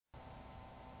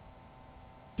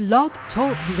Blog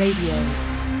Talk Radio.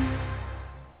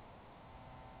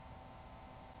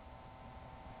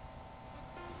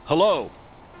 Hello,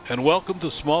 and welcome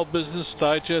to Small Business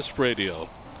Digest Radio.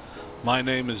 My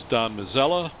name is Don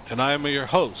Mazzella, and I am your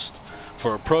host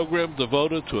for a program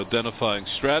devoted to identifying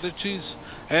strategies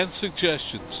and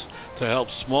suggestions to help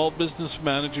small business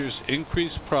managers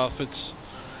increase profits,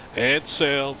 add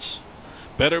sales,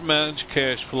 better manage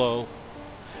cash flow,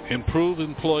 improve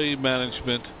employee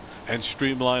management, and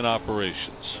streamline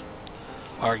operations.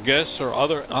 Our guests are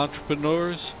other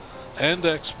entrepreneurs and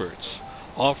experts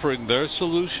offering their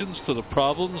solutions to the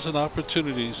problems and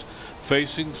opportunities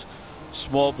facing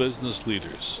small business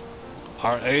leaders.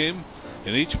 Our aim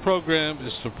in each program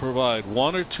is to provide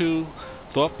one or two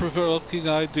thought-provoking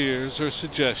ideas or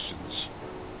suggestions.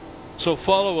 So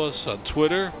follow us on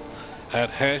Twitter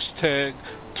at hashtag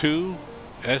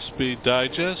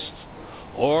 2SBDigest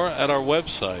or at our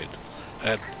website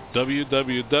at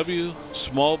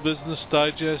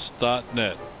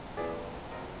www.smallbusinessdigest.net.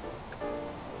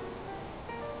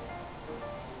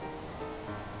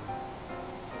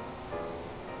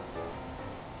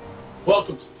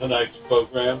 Welcome to tonight's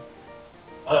program.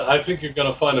 I think you're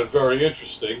going to find it very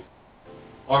interesting.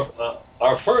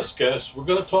 Our first guest, we're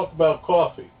going to talk about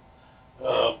coffee.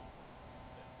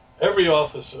 Every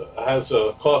office has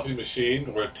a coffee machine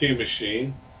or a tea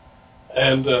machine,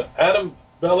 and Adam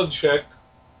Belanich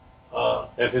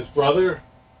and his brother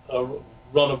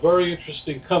run a very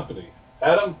interesting company.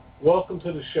 Adam, welcome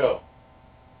to the show.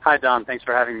 Hi, Don. Thanks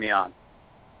for having me on.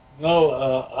 No,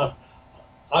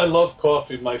 I love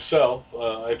coffee myself.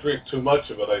 I drink too much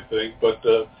of it, I think, but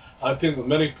I think that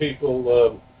many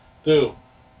people do.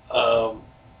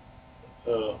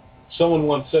 Someone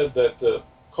once said that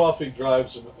coffee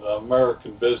drives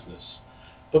American business.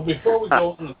 But before we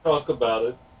go on and talk about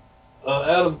it,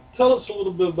 Adam, tell us a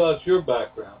little bit about your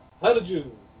background. How did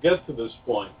you get to this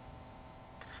point?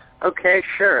 Okay,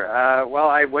 sure. Well,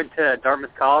 I went to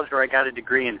Dartmouth College where I got a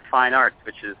degree in fine arts,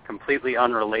 which is completely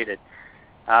unrelated.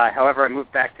 However, I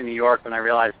moved back to New York when I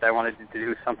realized I wanted to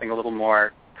do something a little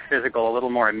more physical, a little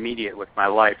more immediate with my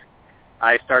life.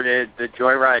 I started the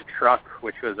Joyride truck,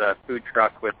 which was a food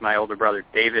truck with my older brother,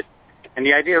 David. And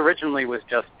the idea originally was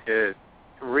just to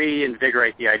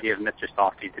reinvigorate the idea of Mr.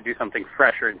 Softy, to do something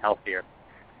fresher and healthier.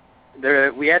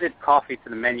 We added coffee to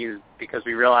the menu because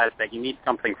we realized that you need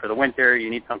something for the winter, you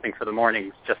need something for the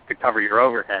mornings just to cover your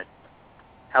overhead.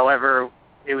 However,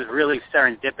 it was really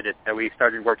serendipitous that we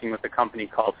started working with a company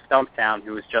called Stumptown,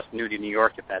 who was just new to New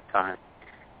York at that time.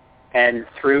 And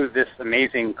through this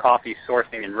amazing coffee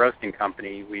sourcing and roasting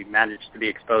company, we managed to be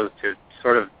exposed to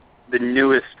sort of the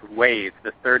newest wave,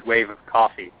 the third wave of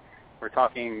coffee. We're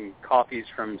talking coffees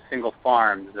from single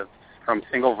farms, from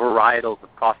single varietals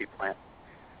of coffee plants.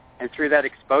 And through that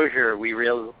exposure, we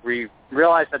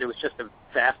realized that it was just a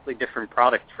vastly different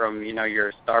product from,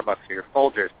 your Starbucks or your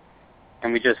Folgers.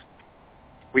 And we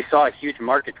saw a huge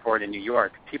market for it in New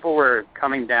York. People were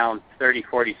coming down 30,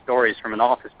 40 stories from an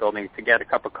office building to get a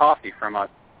cup of coffee from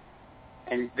us.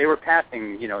 And they were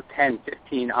passing, 10,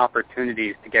 15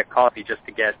 opportunities to get coffee just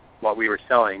to get what we were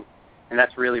selling. And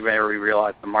that's really where we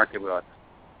realized the market was.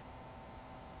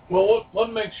 Well,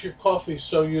 what makes your coffee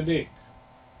so unique?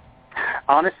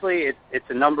 Honestly, it's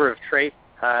a number of traits.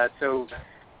 So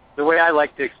the way I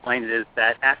like to explain it is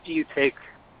that after you take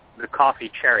the coffee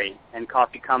cherry, and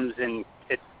coffee comes in,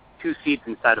 it's 2 seeds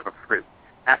inside of a fruit.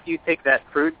 After you take that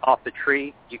fruit off the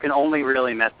tree, you can only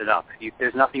really mess it up.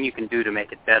 There's nothing you can do to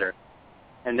make it better.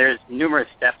 And there's numerous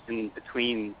steps in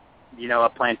between, a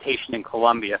plantation in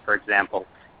Colombia, for example,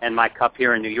 and my cup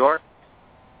here in New York.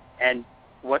 And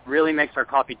what really makes our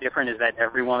coffee different is that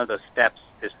every one of those steps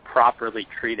is properly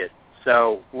treated.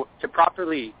 So to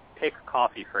properly pick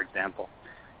coffee, for example,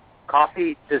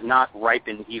 coffee does not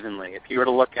ripen evenly. If you were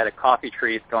to look at a coffee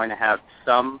tree, it's going to have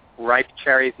some ripe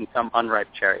cherries and some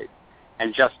unripe cherries.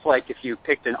 And just like if you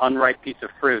picked an unripe piece of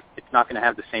fruit, it's not going to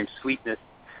have the same sweetness.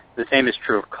 The same is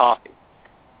true of coffee.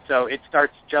 So it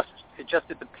starts just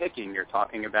at the picking. You're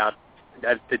talking about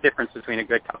the difference between a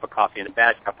good cup of coffee and a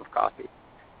bad cup of coffee.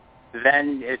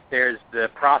 Then there's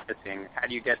the processing. How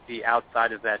do you get the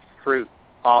outside of that fruit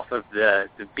off of the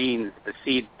beans, the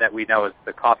seeds that we know as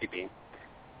the coffee bean?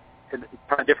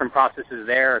 Different processes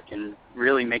there can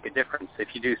really make a difference.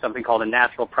 If you do something called a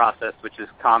natural process, which is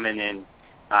common in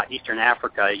Eastern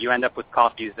Africa, you end up with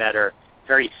coffees that are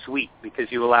very sweet because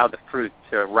you allow the fruit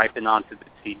to ripen onto the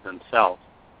seeds themselves.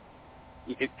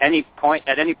 At any point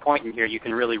in here, you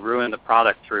can really ruin the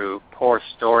product through poor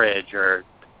storage or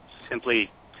simply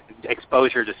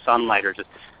exposure to sunlight or just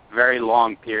very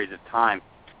long periods of time.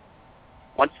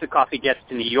 Once the coffee gets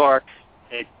to New York,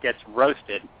 it gets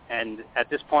roasted. And at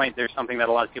this point, there's something that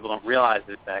a lot of people don't realize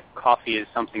is that coffee is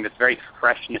something that's very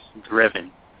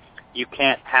freshness-driven. You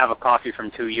can't have a coffee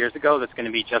from 2 years ago that's going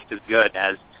to be just as good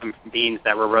as some beans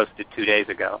that were roasted 2 days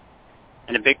ago.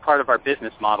 And a big part of our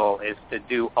business model is to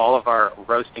do all of our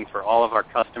roasting for all of our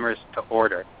customers to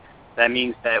order. That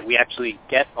means that we actually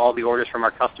get all the orders from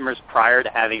our customers prior to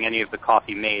having any of the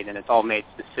coffee made, and it's all made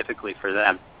specifically for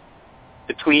them.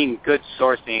 Between good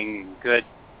sourcing, good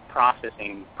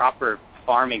processing, proper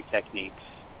farming techniques,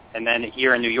 and then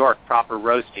here in New York, proper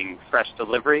roasting, fresh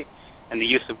delivery, and the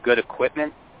use of good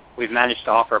equipment, we've managed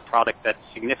to offer a product that's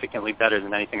significantly better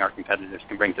than anything our competitors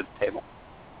can bring to the table.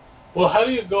 Well, how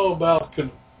do you go about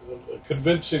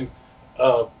convincing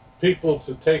people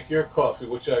to take your coffee,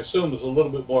 which I assume is a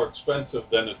little bit more expensive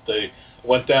than if they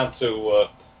went down to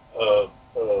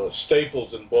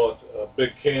Staples and bought big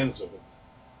cans of it?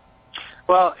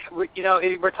 Well,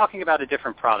 we're talking about a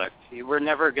different product. We're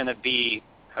never going to be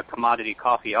a commodity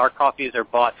coffee. Our coffees are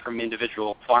bought from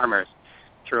individual farmers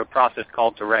through a process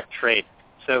called direct trade.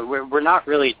 So we're not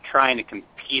really trying to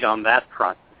compete on that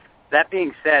front. That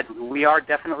being said, we are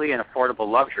definitely an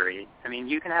affordable luxury. I mean,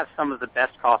 you can have some of the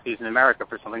best coffees in America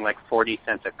for something like 40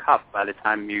 cents a cup by the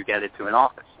time you get it to an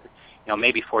office.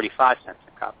 Maybe 45 cents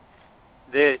a cup.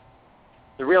 The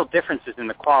real difference is in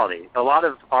the quality. A lot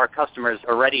of our customers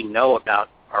already know about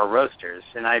our roasters,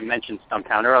 and I mentioned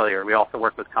Stumptown earlier. We also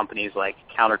work with companies like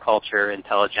Counterculture,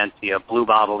 Intelligentsia, Blue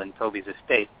Bottle, and Toby's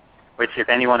Estate, which if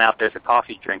anyone out there is a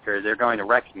coffee drinker, they're going to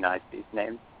recognize these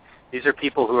names. These are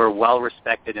people who are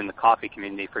well-respected in the coffee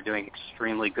community for doing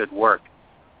extremely good work.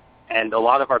 And a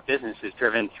lot of our business is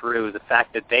driven through the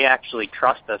fact that they actually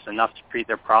trust us enough to treat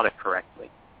their product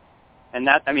correctly. And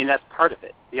that's part of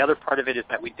it. The other part of it is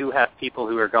that we do have people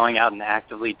who are going out and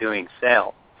actively doing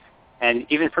sales. And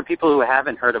even for people who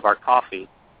haven't heard of our coffee,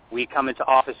 we come into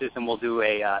offices and we'll do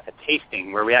a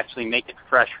tasting where we actually make it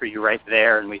fresh for you right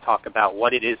there, and we talk about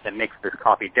what it is that makes this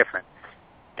coffee different.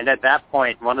 And at that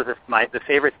point, one of the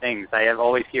favorite things I have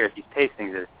always hear at these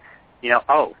tastings is,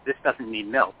 this doesn't need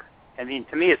milk. I mean,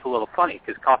 to me, it's a little funny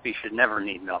because coffee should never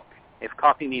need milk. If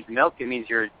coffee needs milk, it means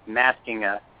you're masking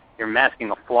a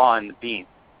flaw in the bean.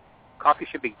 Coffee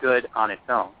should be good on its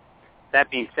own.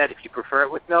 That being said, if you prefer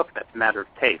it with milk, that's a matter of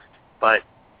taste. But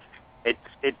it's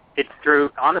through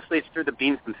the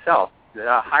beans themselves.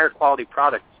 The higher quality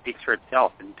product speaks for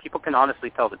itself, and people can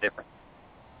honestly tell the difference.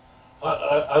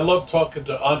 I love talking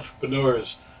to entrepreneurs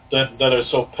that are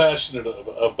so passionate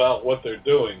about what they're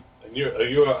doing, and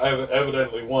you are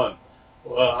evidently one.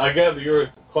 I gather you're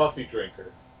a coffee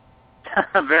drinker.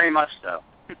 Very much so.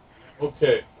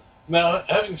 Okay. Now,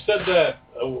 having said that,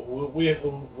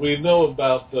 we know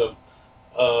about the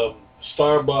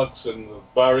Starbucks and the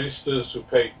baristas who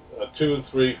pay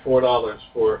 $2, $3, $4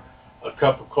 for a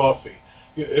cup of coffee.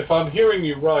 If I'm hearing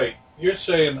you right, you're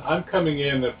saying I'm coming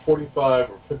in at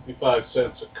 45 or 55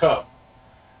 cents a cup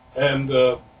and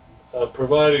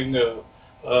providing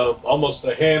almost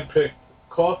a hand-picked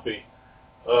coffee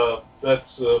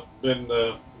that's been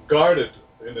guarded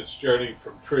in its journey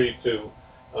from tree to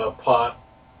pot.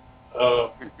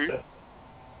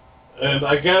 And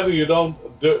I gather you don't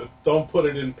put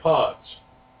it in pods.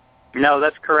 No,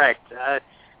 that's correct.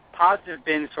 Pods have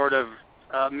been sort of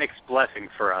a mixed blessing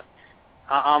for us.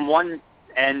 On one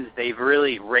end, they've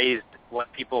really raised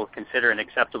what people consider an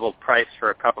acceptable price for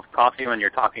a cup of coffee when you're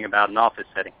talking about an office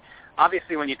setting.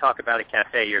 Obviously, when you talk about a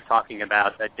cafe, you're talking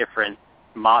about a different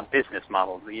business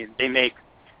model. They make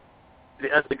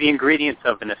the ingredients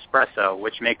of an espresso,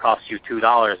 which may cost you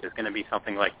 $2, is going to be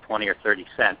something like 20 or 30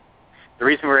 cents. The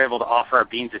reason we're able to offer our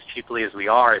beans as cheaply as we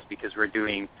are is because we're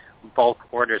doing bulk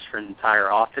orders for an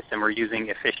entire office, and we're using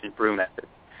efficient brew methods.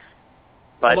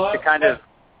 But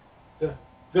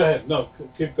Go ahead. No,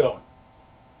 keep going.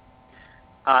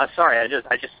 Sorry,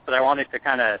 but I wanted to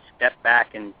kind of step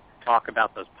back and talk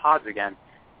about those pods again.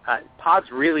 Pods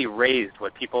really raised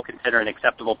what people consider an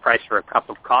acceptable price for a cup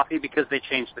of coffee because they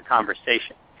changed the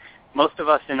conversation. Most of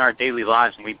us in our daily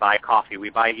lives, when we buy coffee, we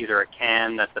buy either a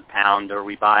can that's a pound or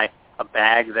we buy a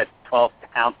bag that's 12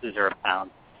 ounces or a pound.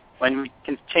 When we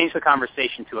can change the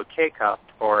conversation to a K-cup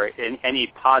or in any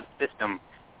pod system,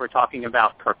 we're talking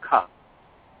about per cup.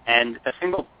 And a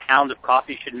single pound of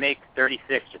coffee should make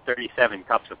 36 to 37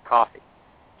 cups of coffee.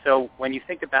 So when you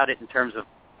think about it in terms of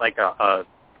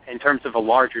a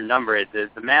larger number, the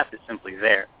math is simply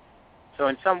there. So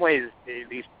in some ways,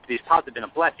 these pods have been a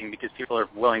blessing because people are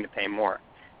willing to pay more.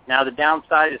 Now the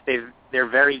downside is they're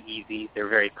very easy, they're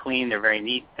very clean, they're very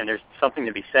neat, and there's something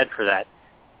to be said for that.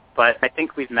 But I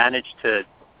think we've managed to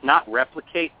not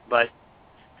replicate, but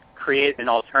create an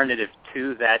alternative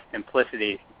to that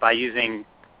simplicity by using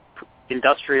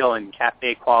industrial and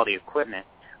cafe quality equipment.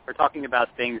 We're talking about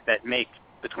things that make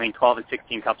between 12 and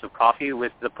 16 cups of coffee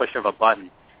with the push of a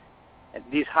button. And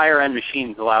these higher-end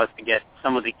machines allow us to get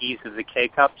some of the ease of the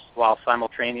K-cups while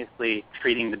simultaneously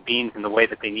treating the beans in the way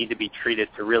that they need to be treated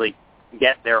to really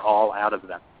get their all out of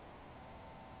them.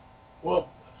 Well,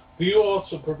 do you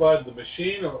also provide the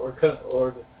machine or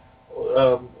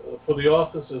for the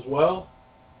office as well?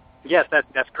 Yes,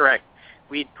 that's correct.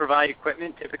 We provide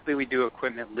equipment. Typically, we do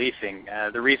equipment leasing.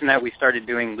 The reason that we started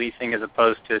doing leasing as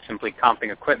opposed to simply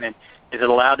comping equipment is it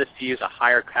allowed us to use a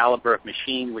higher caliber of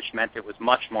machine, which meant it was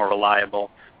much more reliable.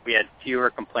 We had fewer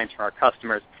complaints from our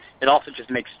customers. It also just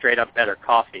makes straight-up better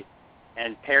coffee.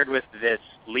 And paired with this,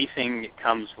 leasing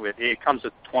comes with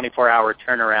 24-hour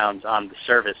turnarounds on the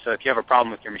service. So if you have a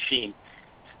problem with your machine,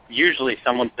 usually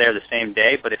someone's there the same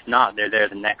day, but if not, they're there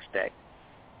the next day.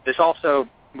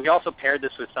 We also paired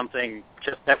this with something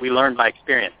just that we learned by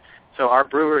experience. So our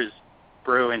brewers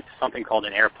brew into something called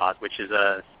an air pot, which is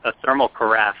a thermal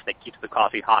carafe that keeps the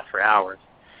coffee hot for hours.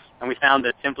 And we found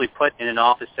that simply put, in an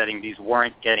office setting, these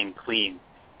weren't getting clean.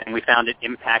 And we found it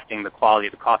impacting the quality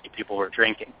of the coffee people were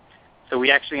drinking. So we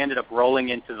actually ended up rolling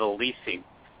into the leasing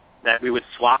that we would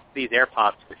swap these air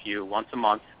pots with you once a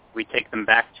month. We'd take them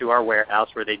back to our warehouse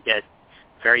where they'd get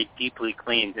very deeply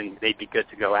cleaned and they'd be good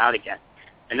to go out again.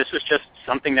 And this was just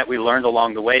something that we learned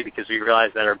along the way because we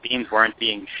realized that our beans weren't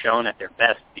being shown at their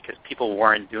best because people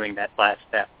weren't doing that last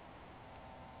step.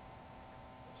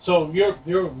 So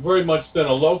you're very much then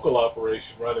a local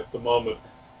operation right at the moment,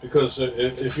 because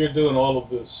if you're doing all of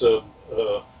this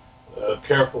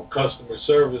careful customer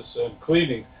service and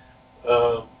cleaning,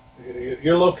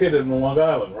 you're located in Long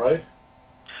Island, right?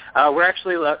 We're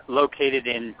actually located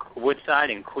in Woodside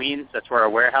in Queens. That's where our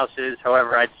warehouse is.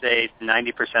 However, I'd say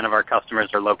 90% of our customers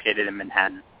are located in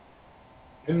Manhattan.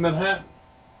 In Manhattan?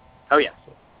 Oh, yes.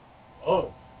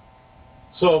 Oh.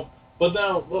 So, but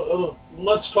now,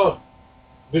 let's talk.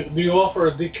 Do you offer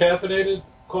a decaffeinated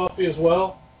coffee as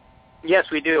well? Yes,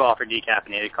 we do offer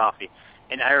decaffeinated coffee.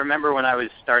 And I remember when I was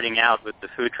starting out with the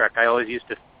food truck, I always used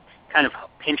to kind of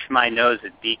pinch my nose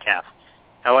at decaf.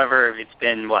 However, it's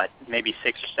been, maybe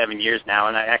 6 or 7 years now,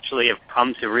 and I actually have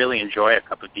come to really enjoy a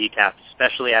cup of decaf,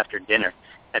 especially after dinner.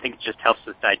 I think it just helps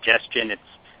with digestion. It's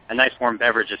a nice warm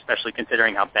beverage, especially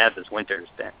considering how bad this winter has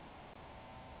been.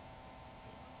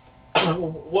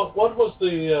 What was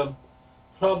the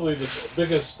probably the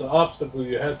biggest obstacle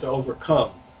you had to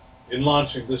overcome in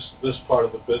launching this part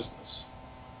of the business?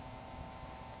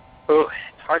 Oh,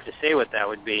 it's hard to say what that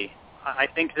would be. I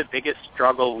think the biggest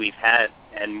struggle we've had,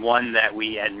 and one that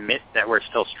we admit that we're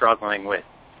still struggling with,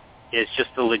 is just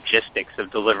the logistics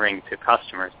of delivering to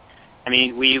customers. I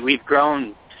mean, we've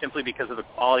grown simply because of the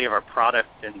quality of our product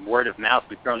and word of mouth.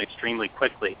 We've grown extremely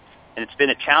quickly. And it's been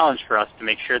a challenge for us to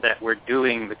make sure that we're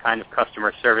doing the kind of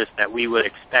customer service that we would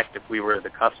expect if we were the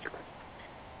customer.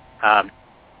 I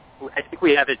think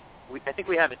we have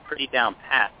it pretty down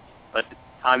pat. But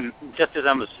just as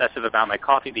I'm obsessive about my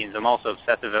coffee beans, I'm also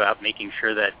obsessive about making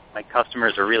sure that my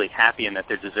customers are really happy and that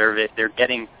they deserve it. They're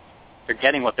getting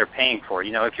what they're paying for.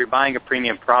 You know, if you're buying a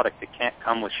premium product, it can't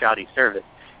come with shoddy service.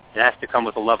 It has to come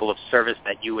with a level of service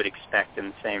that you would expect in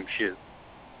the same shoe.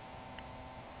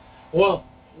 Well,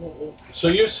 so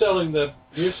you're saying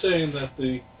that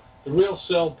the real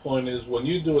sell point is when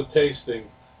you do a tasting,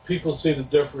 people see the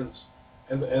difference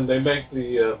and they make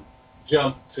the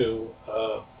jump to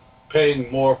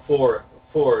paying more for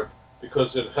it because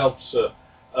it helps.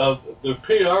 The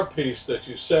PR piece that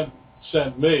you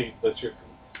sent me, that your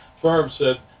firm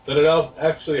said that it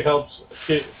actually helps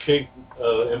keep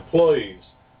employees,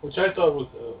 which I thought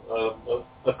was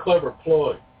a clever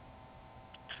ploy.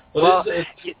 But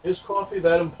is coffee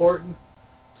that important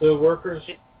to workers?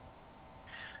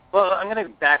 Well, I'm going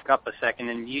to back up a second.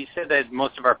 And you said that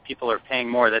most of our people are paying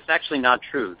more. That's actually not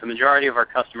true. The majority of our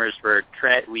customers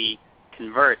we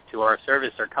convert to our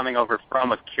service are coming over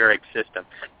from a Keurig system,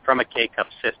 from a K-Cup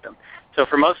system. So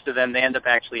for most of them, they end up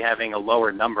actually having a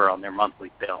lower number on their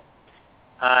monthly bill.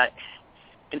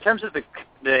 In terms of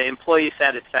the employee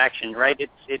satisfaction, right,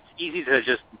 it's easy to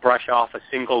just brush off a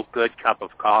single good cup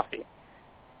of coffee.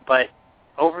 But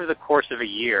over the course of a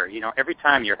year, you know, every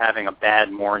time you're having a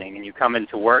bad morning and you come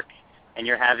into work and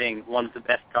you're having one of the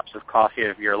best cups of coffee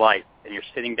of your life and you're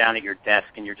sitting down at your desk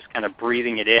and you're just kind of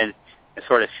breathing it in and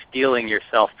sort of steeling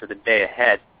yourself for the day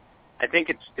ahead, I think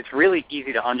it's really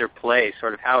easy to underplay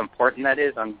sort of how important that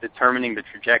is on determining the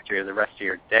trajectory of the rest of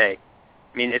your day.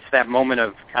 I mean, it's that moment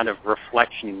of kind of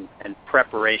reflection and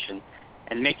preparation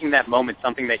and making that moment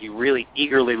something that you really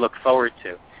eagerly look forward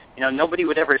to. You know, nobody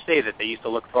would ever say that they used to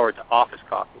look forward to office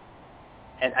coffee.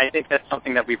 And I think that's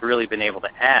something that we've really been able to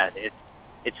add.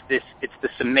 It's the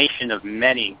summation of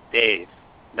many days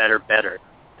that are better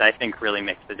that I think really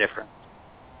makes the difference.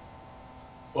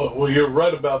 Well, you're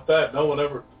right about that. No one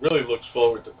ever really looks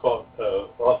forward to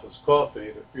office coffee.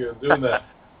 And if you're doing that,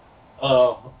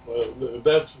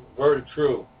 that's very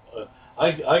true.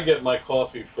 I get my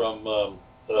coffee from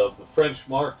the French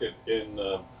Market in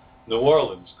New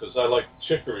Orleans because I like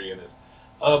chicory in it.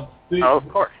 Of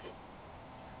course.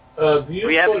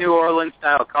 We have New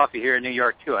Orleans-style coffee here in New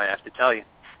York, too, I have to tell you.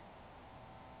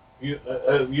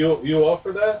 You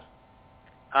offer that?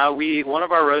 One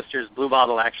of our roasters, Blue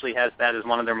Bottle, actually has that as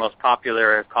one of their most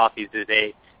popular coffees, is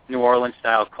a New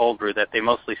Orleans-style cold brew that they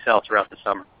mostly sell throughout the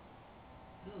summer.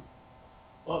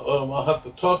 Well, I'll have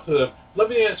to talk to them. Let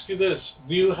me ask you this.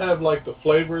 Do you have, like, the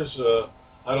flavors?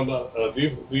 I don't know. Do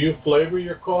you flavor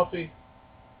your coffee?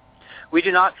 We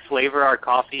do not flavor our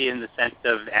coffee in the sense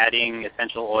of adding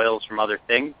essential oils from other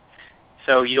things.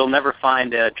 So you'll never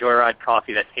find a Joyride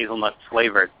coffee that's hazelnut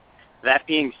flavored. That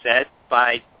being said,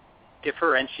 by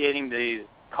differentiating the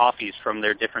coffees from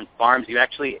their different farms, you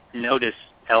actually notice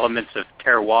elements of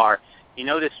terroir. You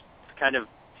notice kind of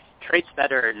traits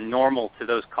that are normal to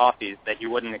those coffees that you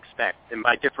wouldn't expect. And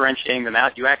by differentiating them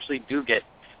out, you actually do get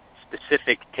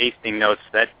specific tasting notes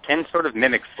that can sort of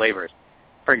mimic flavors.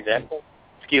 For example,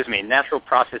 natural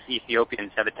processed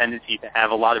Ethiopians have a tendency to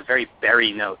have a lot of very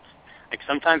berry notes. Like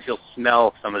sometimes you'll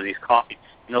smell some of these coffees,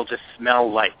 and they'll just smell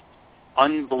like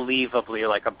unbelievably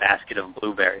like a basket of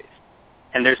blueberries.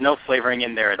 And there's no flavoring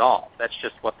in there at all. That's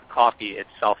just what the coffee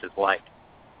itself is like.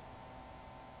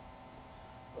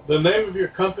 The name of your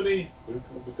company,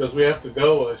 because we have to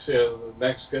go, I see the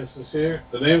next guest is here.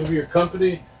 The name of your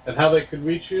company and how they can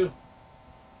reach you?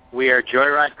 We are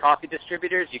Joyride Coffee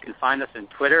Distributors. You can find us on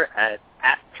Twitter at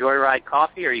Joyride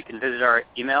Coffee, or you can visit our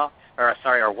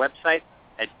our website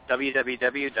at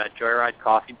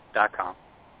www.joyridecoffee.com.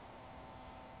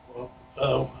 Well,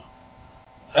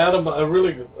 Adam, I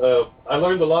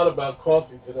learned a lot about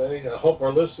coffee today. I hope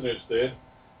our listeners did.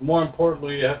 More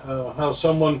importantly, how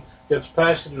someone gets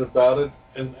passionate about it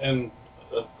and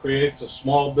creates a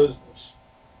small business.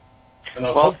 And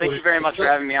well, thank you very much for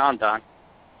having me on, Don.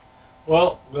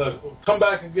 Well, come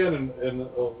back again in a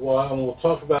while, and we'll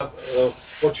talk about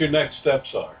what your next steps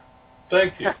are.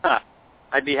 Thank you.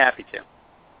 I'd be happy to.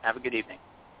 Have a good evening.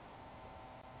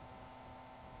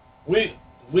 We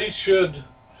should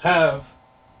have,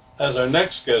 as our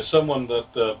next guest, someone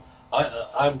that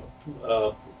I'm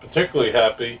particularly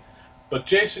happy, but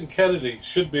Jason Kennedy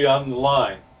should be on the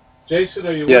line. Jason,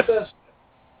 are you with us?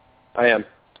 I am.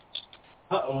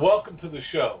 Welcome to the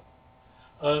show.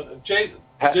 Jason,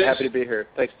 happy to be here.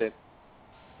 Thanks, Dave.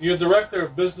 You're Director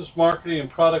of Business Marketing and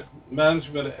Product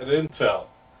Management at Intel,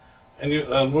 and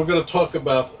we're going to talk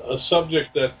about a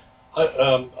subject that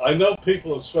I know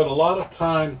people have spent a lot of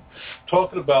time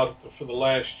talking about for the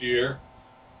last year,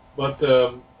 but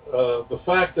the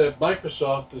fact that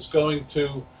Microsoft is going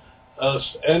to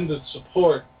end its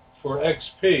support for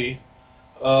XP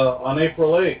on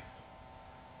April 8th,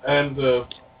 and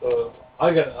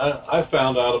I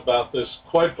found out about this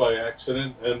quite by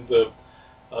accident, and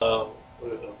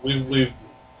we've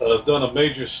done a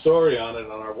major story on it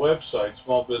on our website,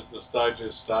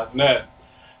 smallbusinessdigest.net,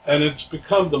 and it's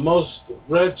become the most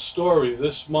read story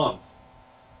this month.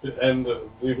 And the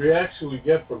reaction we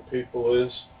get from people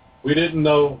is, we didn't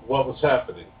know what was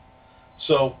happening.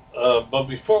 So, but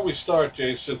before we start,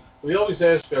 Jason, we always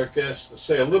ask our guests to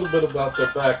say a little bit about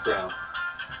their background.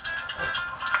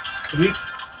 Can you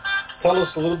tell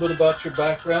us a little bit about your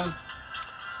background?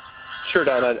 Sure,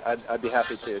 Don. I'd be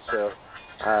happy to. So,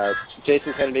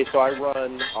 Jason Kennedy. So I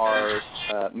run our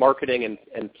marketing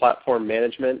and platform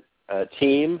management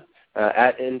team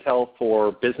at Intel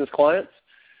for business clients.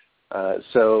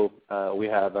 So we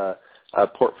have a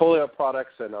portfolio of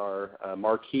products, and our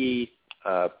marquee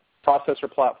processor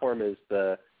platform is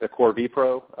the Core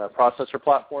vPro processor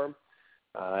platform,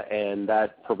 and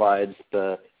that provides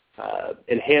the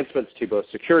enhancements to both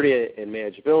security and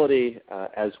manageability,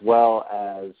 as well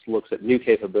as looks at new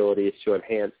capabilities to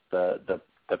enhance the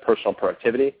personal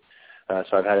productivity.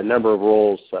 So I've had a number of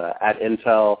roles at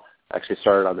Intel. Actually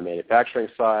started on the manufacturing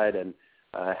side, and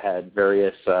had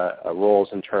various roles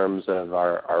in terms of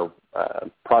our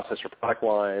processor product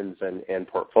lines and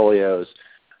portfolios.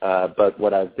 But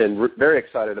what I've been very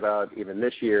excited about even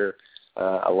this year,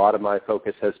 a lot of my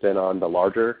focus has been on the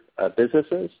larger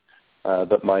businesses.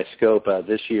 But my scope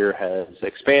this year has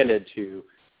expanded to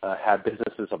have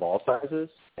businesses of all sizes,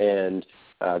 and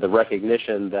the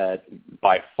recognition that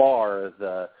by far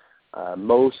the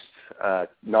most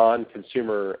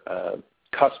non-consumer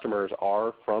customers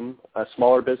are from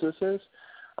smaller businesses,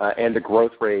 and the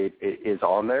growth rate is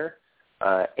on there.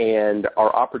 and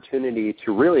our opportunity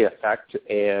to really affect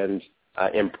and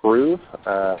improve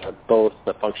both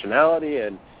the functionality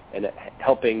and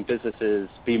helping businesses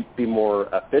be more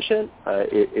efficient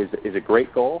is a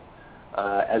great goal,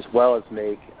 as well as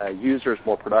make users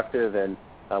more productive and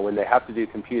when they have to do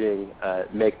computing,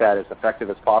 make that as effective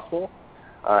as possible.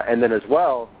 And then as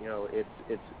well,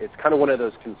 it's kind of one of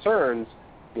those concerns,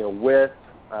 with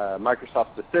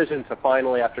Microsoft's decision to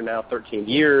finally, after now 13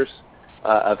 years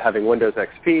of having Windows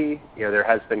XP, there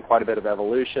has been quite a bit of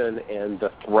evolution, and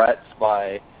the threats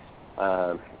by,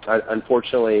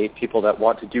 unfortunately, people that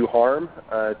want to do harm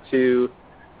to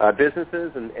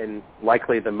businesses, and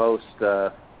likely the most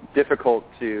difficult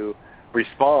to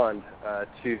respond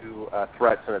to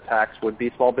threats and attacks would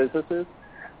be small businesses.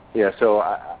 So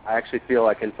I actually feel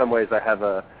like in some ways I have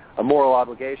a moral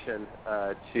obligation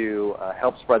to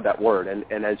help spread that word.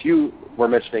 And as you were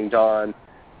mentioning, Don,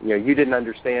 you didn't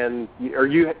understand, or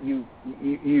you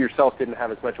yourself didn't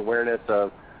have as much awareness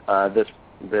of this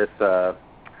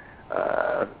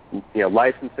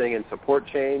licensing and support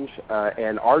change.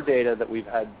 And our data that we've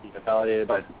had validated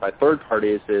by third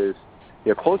parties is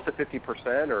close to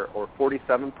 50% or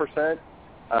 47%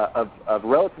 of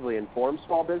relatively informed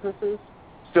small businesses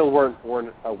still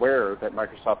weren't aware that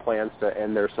Microsoft plans to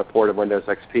end their support of Windows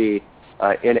XP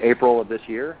in April of this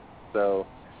year, so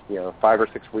 5 or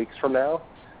 6 weeks from now.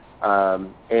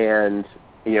 And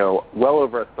well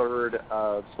over a third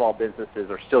of small businesses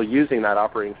are still using that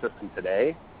operating system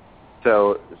today.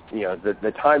 So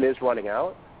the time is running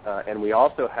out, and we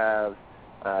also have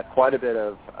quite a bit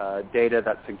of data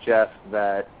that suggests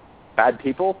that bad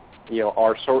people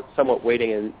are somewhat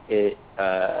waiting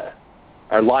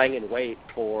are lying in wait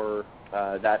for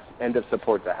that end of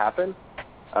support to happen,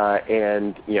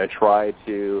 and try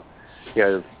to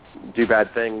do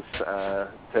bad things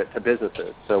to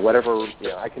businesses. So whatever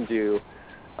I can do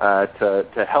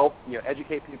to help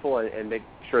educate people and make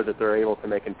sure that they're able to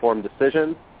make informed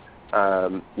decisions.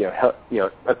 Of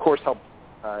course, help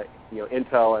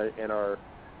Intel and our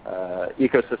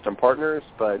ecosystem partners,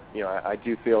 but I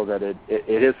do feel that it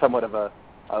is somewhat of a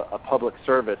public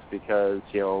service because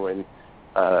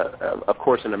of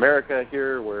course in America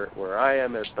here where I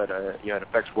am, but it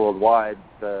affects worldwide.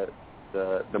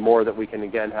 The more that we can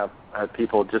again have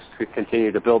people just to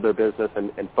continue to build their business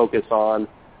and focus on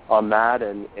that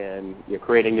and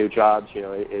creating new jobs,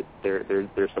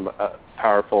 there's some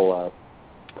powerful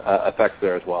effects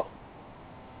there as well.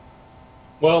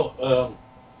 Well,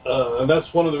 and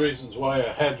that's one of the reasons why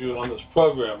I had you on this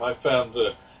program. I found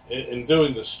in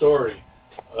doing the story,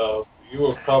 you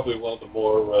were probably one of the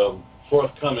more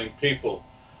forthcoming people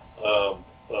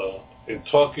in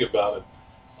talking about it.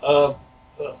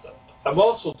 I'm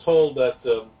also told that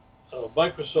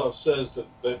Microsoft says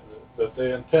that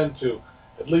they intend to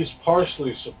at least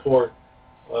partially support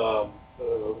the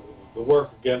work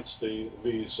against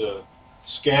these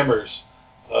scammers,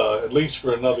 at least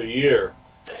for another year.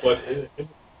 But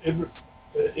in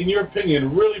your opinion,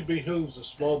 it really behooves a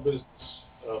small business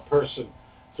person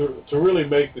to really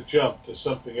make the jump to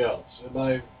something else. Am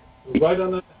I right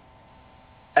on that?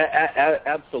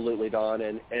 Absolutely, Don.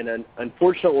 And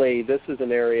unfortunately, this is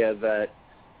an area that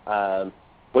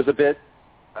was a bit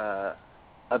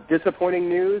of disappointing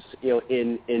news.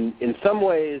 In some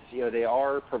ways, they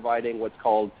are providing what's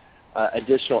called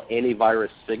additional antivirus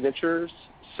signatures.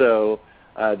 So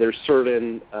there's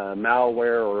certain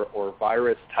malware or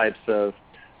virus types of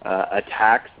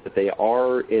attacks that they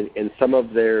are in some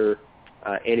of their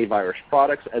antivirus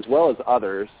products, as well as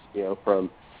others, from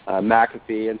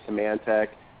McAfee and Symantec.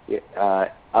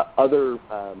 Other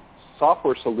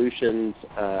software solutions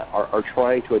are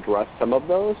trying to address some of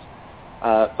those,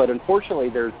 but unfortunately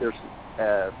there's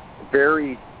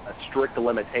very strict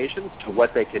limitations to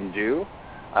what they can do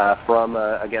from,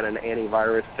 again, an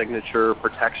antivirus signature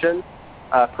protection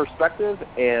perspective.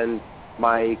 And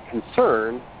my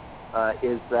concern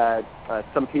is that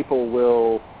some people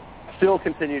will still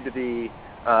continue to be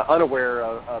unaware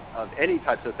of any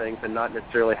types of things and not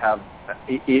necessarily have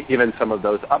even some of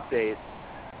those updates,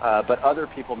 but other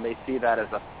people may see that as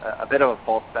a bit of a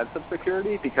false sense of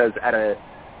security, because at an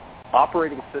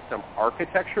operating system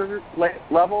architecture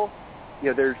level,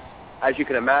 there's, as you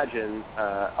can imagine,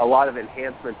 a lot of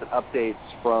enhancements and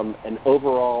updates from an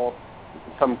overall,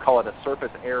 some call it a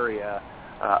surface area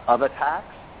of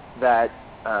attacks that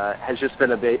has just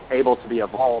been able to be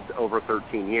evolved over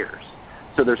 13 years.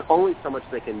 So there's only so much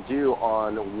they can do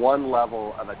on one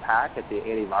level of attack at the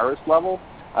antivirus level,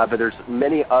 but there's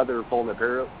many other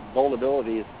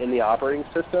vulnerabilities in the operating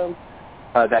system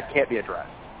that can't be addressed.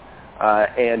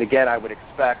 And again, I would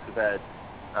expect that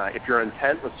if your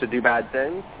intent was to do bad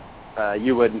things,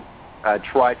 you would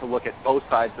try to look at both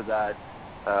sides of that,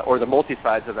 or the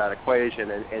multi-sides of that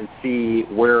equation, and see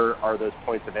where are those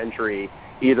points of entry,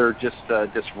 either just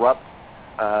disrupt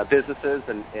businesses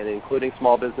and including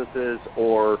small businesses,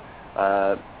 or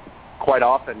quite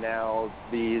often now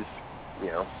these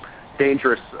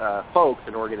dangerous folks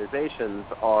and organizations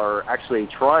are actually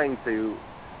trying to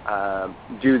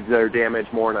do their damage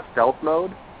more in a stealth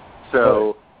mode.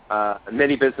 So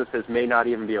many businesses may not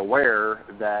even be aware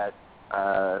that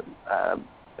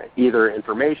either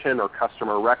information or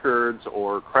customer records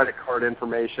or credit card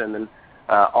information and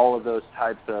all of those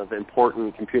types of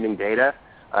important computing data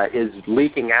is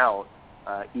leaking out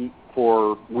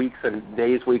for weeks and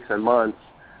days, weeks and months,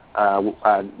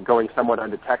 going somewhat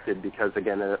undetected because,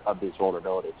 again, of these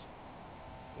vulnerabilities.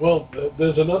 Well,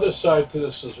 there's another side to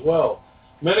this as well.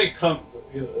 Many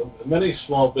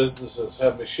small businesses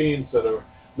have machines that are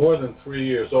more than 3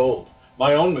 years old.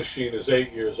 My own machine is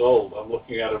 8 years old. I'm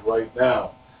looking at it right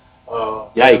now.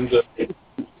 Yikes.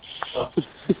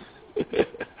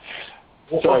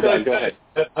 Sorry, Dan, go ahead.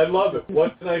 I love it.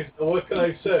 What can I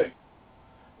say?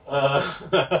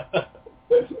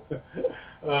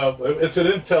 It's an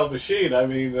Intel machine. I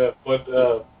mean,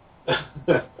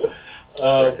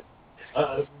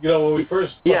 when we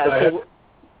first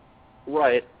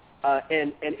right.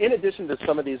 And in addition to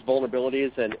some of these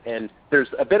vulnerabilities, and there's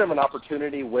a bit of an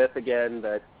opportunity with, again,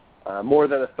 that more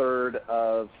than a third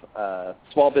of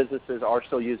small businesses are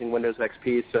still using Windows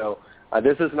XP. So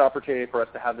this is an opportunity for us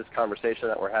to have this conversation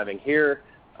that we're having here.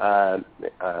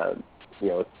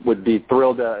 Would be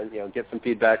thrilled to get some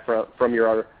feedback from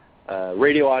your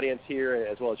radio audience here,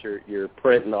 as well as your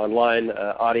print and online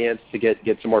audience, to get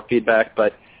some more feedback.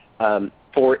 But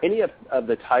for any of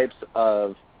the types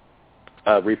of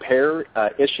repair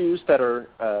issues that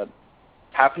are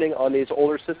happening on these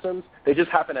older systems, they just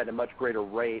happen at a much greater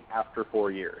rate after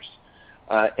 4 years.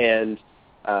 And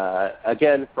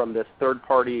again, from this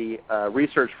third-party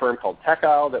research firm called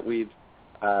TechIsle that we've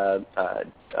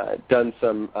done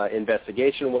some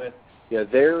investigation with,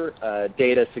 their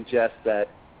data suggests that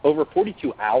over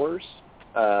 42 hours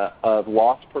of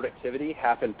lost productivity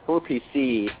happen per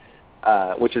PC,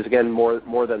 which is, again,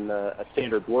 more than a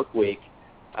standard work week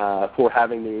for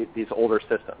having these older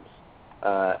systems.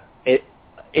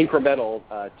 Incremental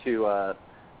to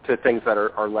things that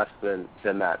are less than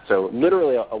that. So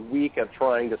literally a week of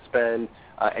trying to spend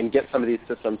and get some of these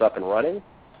systems up and running,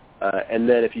 and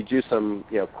then if you do some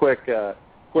quick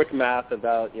math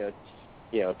about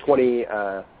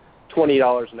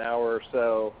 $20 an hour or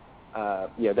so,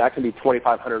 that can be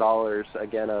 $2,500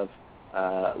 again of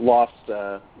lost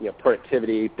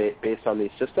productivity based on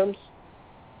these systems,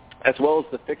 as well as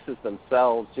the fixes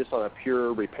themselves. Just on a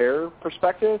pure repair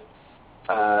perspective,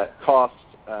 cost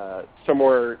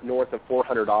somewhere north of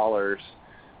 $400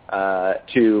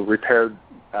 to repair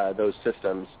those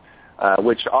systems,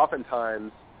 which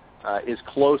oftentimes is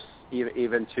close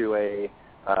even to a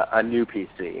new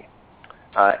PC.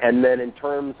 And then in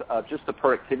terms of just the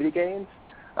productivity gains,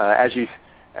 as you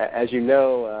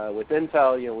know, with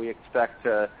Intel, we expect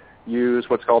to use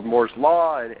what's called Moore's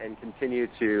Law and continue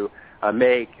to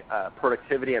make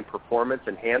productivity and performance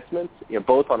enhancements,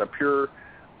 both on a pure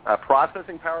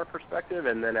processing power perspective,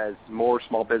 and then as more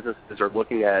small businesses are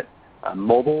looking at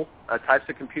mobile types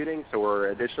of computing. So we're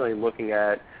additionally looking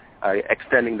at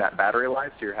extending that battery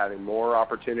life, so you're having more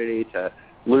opportunity to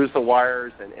lose the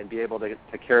wires and be able to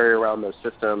carry around those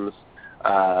systems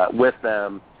with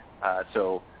them.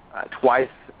 So twice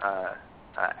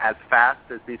as fast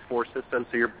as these 4 systems.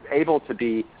 So you're able to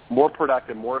be more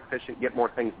productive, more efficient, get more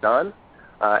things done,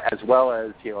 as well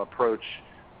as approach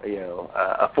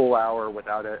a full hour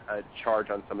without a charge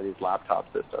on some of these laptop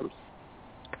systems.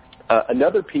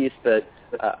 Another piece that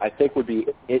I think would be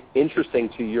interesting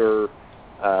to your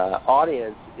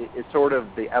audience is sort of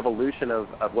the evolution of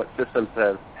what systems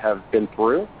have been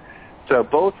through. So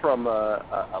both from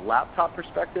a laptop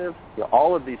perspective,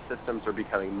 all of these systems are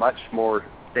becoming much more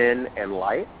thin and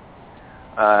light.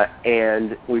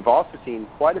 And we've also seen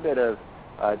quite a bit of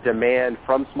demand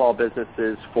from small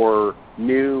businesses for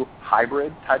new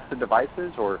hybrid types of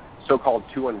devices, or so-called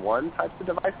 2-in-1 types of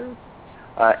devices.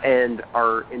 And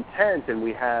our intent, and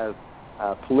we have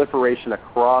proliferation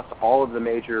across all of the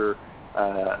major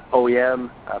OEM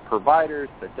providers,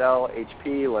 the Dell,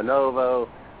 HP, Lenovo,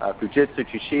 Fujitsu,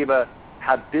 Toshiba,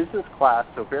 have business class,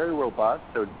 so very robust,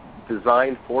 so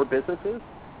designed for businesses,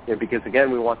 because,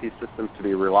 again, we want these systems to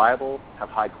be reliable, have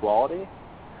high quality.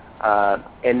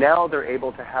 And now they're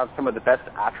able to have some of the best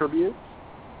attributes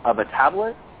of a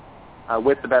tablet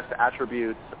with the best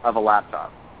attributes of a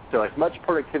laptop. So as much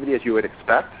productivity as you would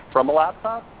expect from a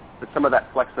laptop, but some of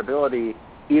that flexibility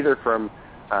either from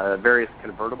various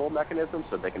convertible mechanisms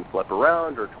so they can flip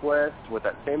around or twist with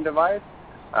that same device.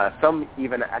 Some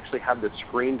even actually have the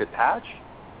screen detached,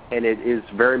 and it is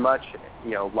very much,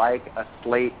 like a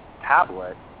slate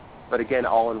tablet, but again,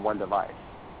 all in one device.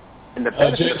 And the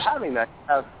benefit of having that,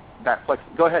 flex.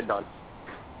 Go ahead, Don.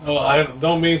 No, I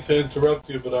don't mean to interrupt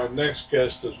you, but our next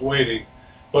guest is waiting.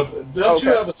 But don't you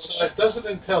have a site? Doesn't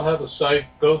Intel have a site,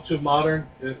 Go to Modern?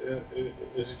 Is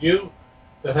it you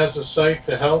that has a site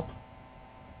to help?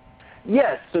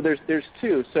 Yes. So there's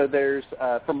two. So there's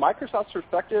from Microsoft's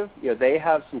perspective, they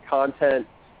have some content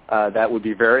that would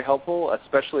be very helpful,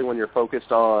 especially when you're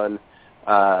focused on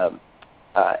the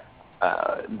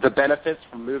benefits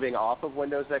from moving off of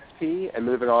Windows XP and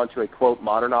moving on to a, quote,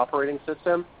 modern operating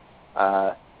system.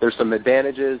 There's some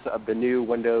advantages of the new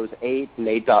Windows 8 and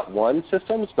 8.1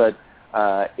 systems, but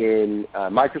in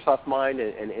Microsoft's mind,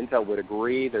 and Intel would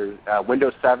agree,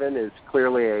 Windows 7 is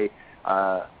clearly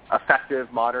a effective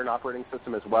modern operating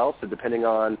system as well. So depending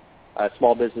on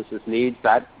small businesses' needs,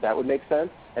 that would make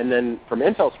sense. And then from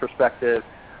Intel's perspective,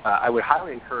 I would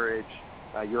highly encourage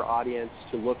your audience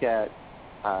to look at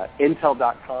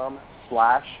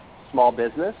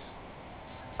intel.com/smallbusiness,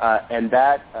 and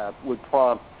that would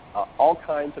prompt all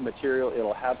kinds of material.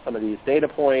 It'll have some of these data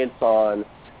points on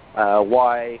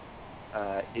why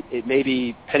it may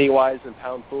be penny wise and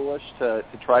pound foolish to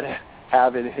try to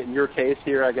have, in your case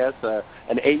here, I guess,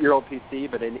 an 8-year-old PC,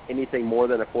 but anything more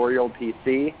than a 4-year-old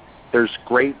PC. There's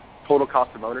great total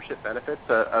cost of ownership benefits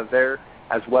of there,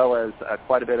 as well as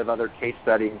quite a bit of other case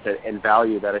studies and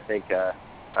value that I think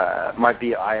might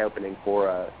be eye-opening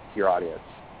for your audience.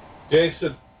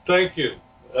 Jason, thank you.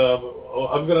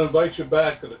 I'm going to invite you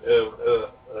back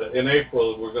in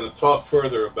April. We're going to talk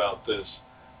further about this.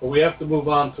 But we have to move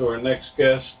on to our next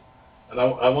guest. And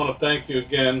I want to thank you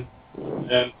again.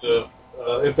 And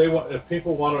if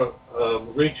people want to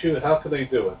reach you, how can they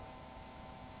do it?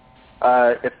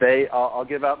 I'll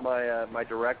give out my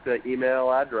direct email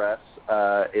address.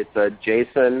 It's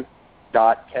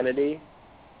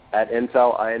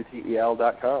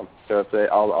jason.kennedy@intel.com. So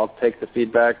I'll take the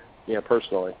feedback,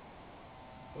 personally.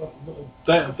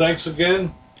 Thanks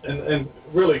again, and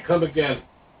really come again.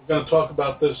 We're going to talk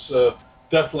about this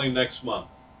definitely next month.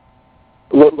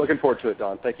 Looking forward to it,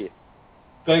 Don. Thank you.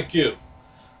 Thank you.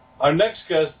 Our next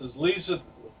guest is Lisa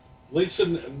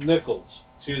Nichols.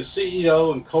 She is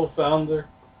CEO and co-founder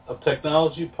of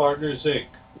Technology Partners, Inc.,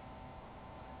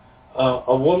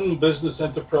 a woman business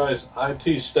enterprise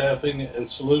IT staffing and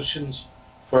solutions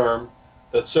firm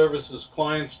that services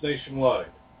clients nationwide.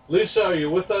 Lisa, are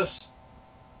you with us?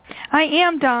 I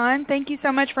am, Don. Thank you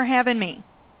so much for having me.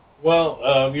 Well,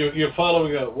 you're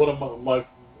following one of my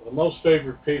most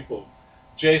favorite people.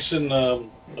 Jason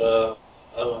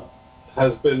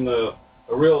has been a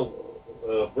real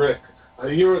brick.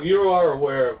 You are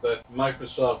aware that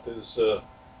Microsoft is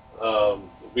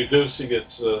reducing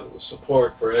its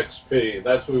support for XP.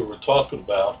 That's what we were talking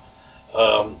about.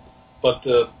 But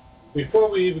before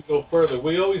we even go further,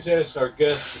 we always ask our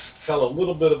guests to tell a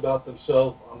little bit about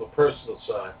themselves on the personal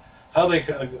side, how they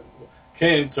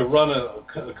came to run a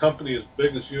company as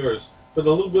big as yours, but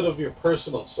a little bit of your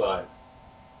personal side.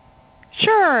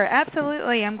 Sure,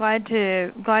 absolutely. I'm glad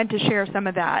to share some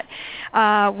of that.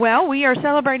 Well, we are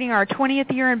celebrating our 20th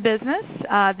year in business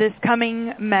this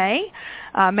coming May.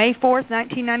 May 4th,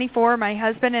 1994, my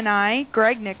husband and I,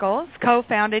 Greg Nichols,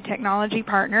 co-founded Technology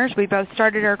Partners. We both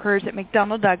started our careers at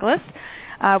McDonnell Douglas,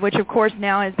 which of course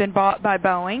now has been bought by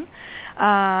Boeing.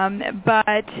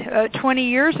 But 20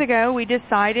 years ago, we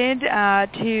decided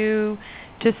to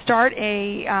start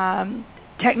a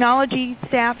technology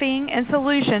staffing and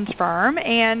solutions firm,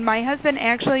 and my husband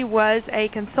actually was a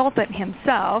consultant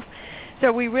himself,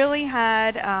 so we really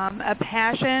had a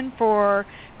passion for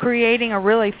creating a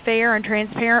really fair and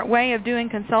transparent way of doing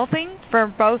consulting for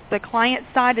both the client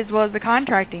side as well as the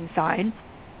contracting side.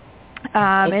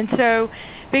 And so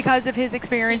because of his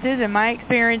experiences and my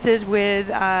experiences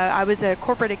with, I was a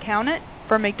corporate accountant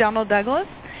for McDonnell Douglas,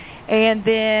 and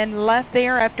then left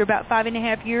there after about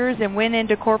 5.5 years and went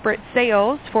into corporate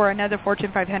sales for another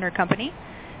Fortune 500 company.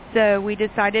 So we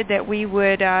decided that we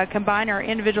would combine our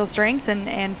individual strengths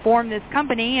and form this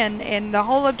company, and the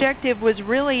whole objective was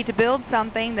really to build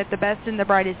something that the best and the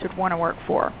brightest would want to work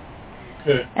for.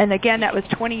 Good. And again, that was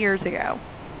 20 years ago.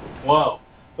 Wow.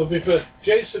 But because,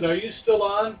 Jason, are you still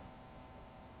on?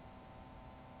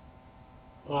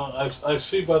 I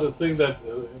see by the thing that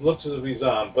it looks as if he's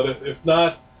on, but if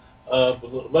not,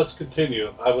 let's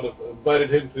continue. I would have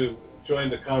invited him to join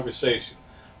the conversation.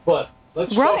 But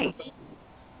let's talk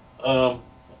about,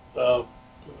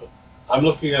 I'm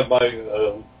looking at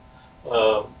my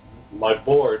my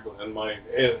board and my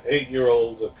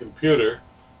 8-year-old computer,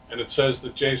 and it says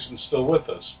that Jason's still with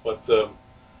us, but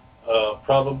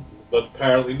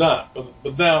apparently not.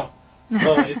 But now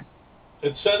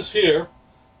it says here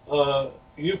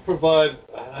you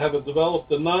have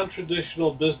developed a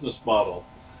non-traditional business model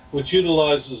which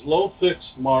utilizes low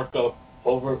fixed markup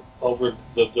over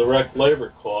the direct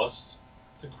labor costs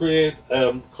to create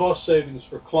cost savings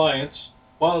for clients,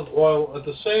 while at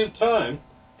the same time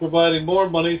providing more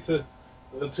money to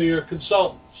your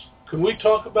consultants. Can we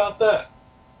talk about that?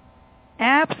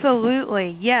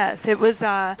 Absolutely, yes. It was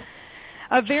a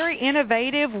very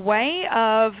innovative way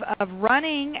of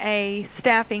running a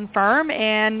staffing firm,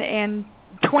 and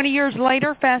 20 years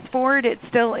later, fast forward, it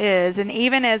still is. And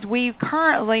even as we're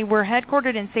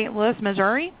headquartered in St. Louis,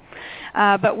 Missouri,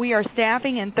 but we are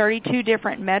staffing in 32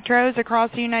 different metros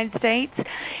across the United States.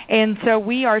 And so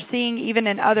we are seeing, even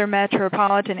in other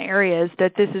metropolitan areas,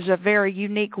 that this is a very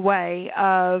unique way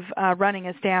of running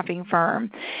a staffing firm.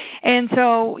 And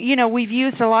so, we've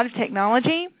used a lot of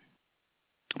technology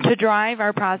to drive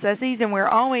our processes, and we're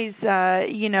always,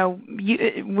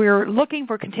 we're looking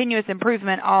for continuous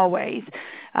improvement always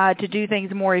to do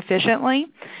things more efficiently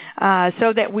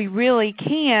so that we really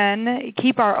can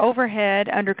keep our overhead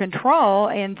under control,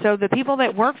 and so the people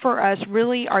that work for us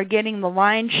really are getting the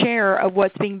lion's share of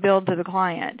what's being billed to the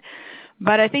client.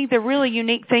 But I think the really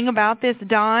unique thing about this,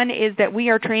 Don, is that we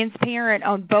are transparent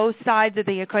on both sides of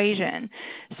the equation.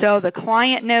 So the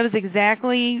client knows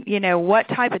exactly, what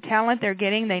type of talent they're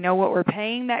getting. They know what we're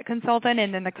paying that consultant,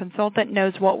 and then the consultant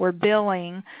knows what we're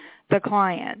billing the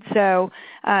client. So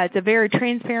it's a very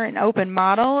transparent and open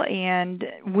model, and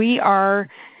we are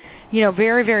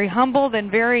very, very humbled and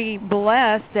very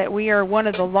blessed that we are one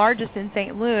of the largest in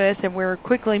St. Louis, and we're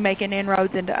quickly making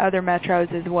inroads into other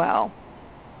metros as well.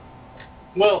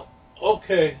 Well,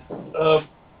 okay.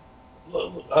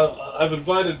 I've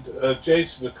invited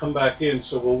Jason to come back in,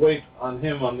 so we'll wait on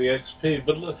him on the XP.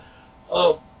 But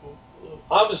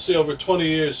obviously, over 20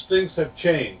 years, things have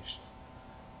changed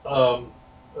from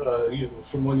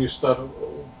when you started.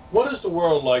 What is the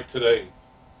world like today?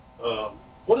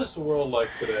 What is the world like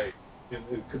today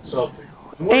in consulting?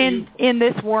 In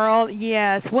this world,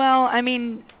 yes. Well,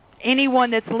 anyone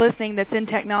that's listening that's in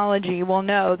technology will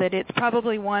know that it's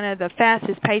probably one of the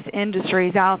fastest-paced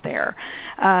industries out there.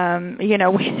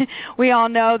 We all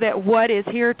know that what is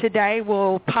here today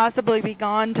will possibly be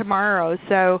gone tomorrow.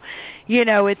 So,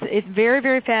 it's very,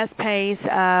 very fast-paced.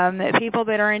 People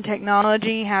that are in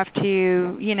technology have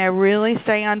to, really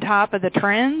stay on top of the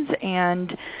trends,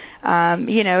 and,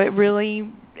 it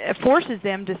really forces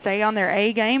them to stay on their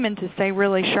A game and to stay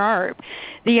really sharp.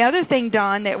 The other thing,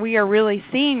 Don, that we are really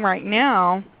seeing right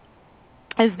now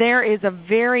is there is a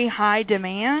very high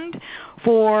demand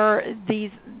for these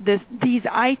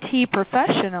IT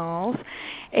professionals,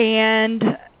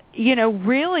 and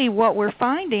really what we're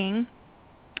finding,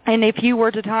 and if you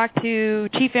were to talk to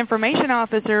chief information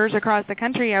officers across the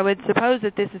country, I would suppose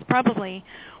that this is probably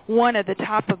one of the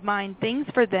top-of-mind things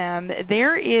for them.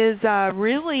 There is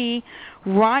really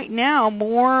right now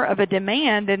more of a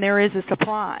demand than there is a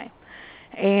supply.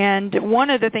 And one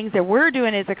of the things that we're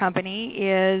doing as a company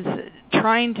is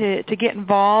trying to get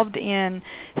involved in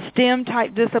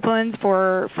STEM-type disciplines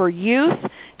for youth,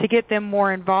 to get them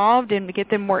more involved and to get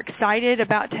them more excited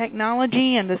about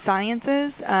technology and the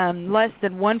sciences. Less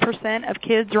than 1% of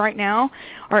kids right now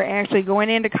are actually going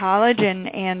into college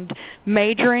and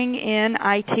majoring in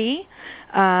IT.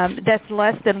 That's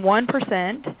less than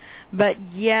 1%, but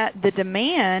yet the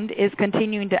demand is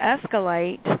continuing to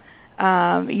escalate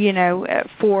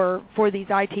for these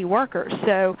IT workers.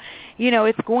 So,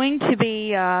 it's going to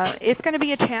be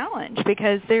a challenge,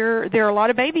 because there are a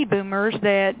lot of baby boomers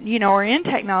that, are in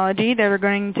technology that are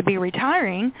going to be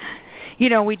retiring.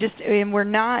 We're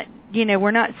not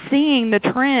seeing the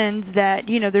trends that,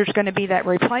 there's going to be that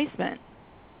replacement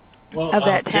of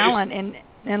that talent, and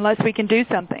unless we can do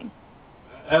something.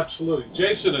 Absolutely.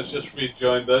 Jason has just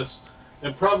rejoined us,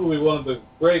 and probably one of the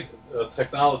great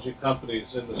technology companies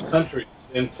in this country,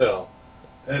 Intel.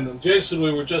 And Jason,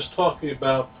 we were just talking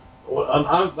about,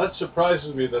 that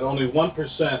surprises me that only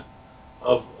 1%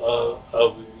 of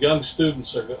young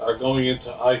students are going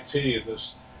into IT in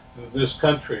this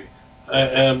country.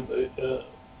 And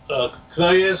can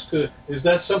I ask, is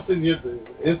that something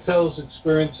Intel is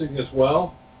experiencing as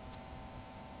well?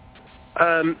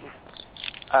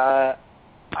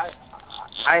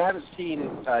 I haven't seen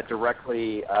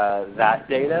directly that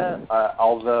data,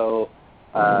 although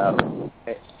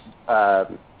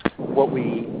what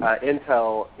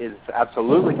Intel is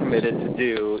absolutely committed to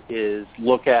do is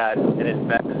look at and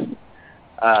invest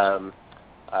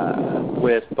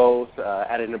with both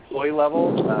at an employee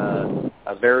level,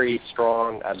 a very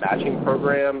strong matching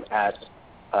program at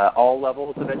all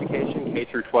levels of education, K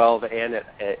through 12, and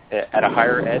at a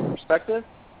higher ed perspective.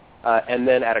 And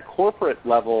then at a corporate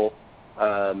level,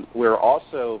 we're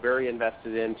also very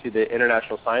invested into the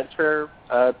International Science Fair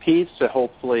piece to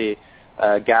hopefully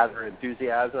gather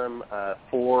enthusiasm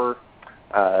for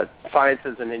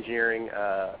sciences and engineering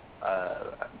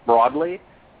broadly.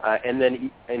 And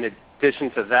then in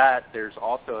addition to that, there's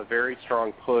also a very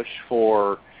strong push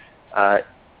for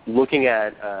looking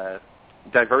at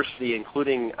diversity,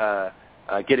 including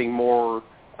getting more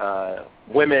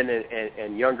women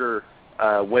and younger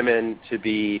women to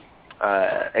be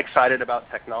excited about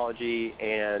technology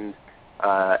and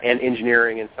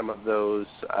engineering and some of those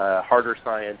harder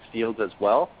science fields as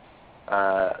well,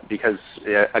 because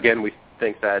again, we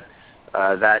think that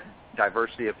that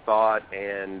diversity of thought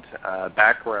and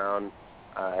background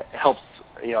helps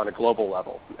on a global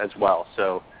level as well.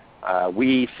 So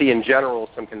we see in general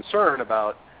some concern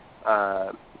about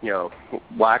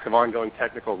lack of ongoing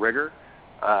technical rigor,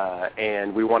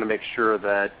 and we want to make sure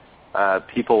that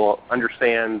people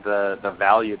understand the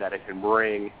value that it can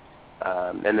bring,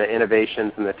 and the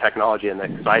innovations and the technology and the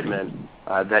excitement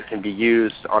that can be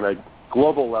used on a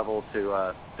global level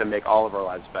to make all of our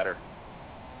lives better.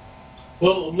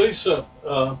 Well, Lisa,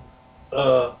 I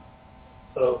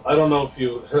don't know if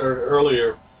you heard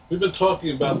earlier, we've been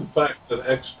talking about the fact that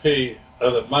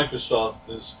that Microsoft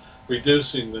is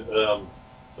reducing,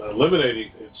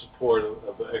 eliminating its support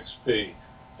of the XP,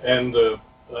 and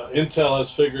Intel has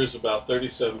figures about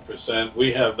 37%.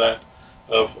 We have that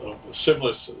of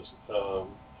similar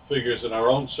figures in our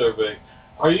own survey.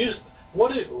 Are you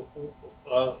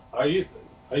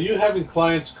having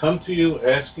clients come to you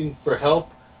asking for help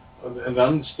and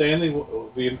understanding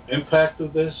the impact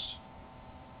of this?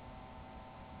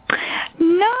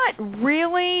 Not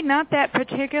really, not that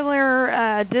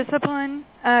particular discipline,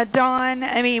 Don.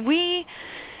 I mean,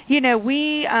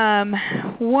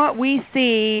 what we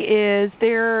see is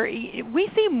we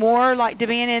see more like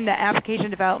demand in the application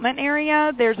development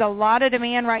area. There's a lot of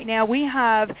demand right now. We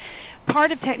have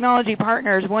part of Technology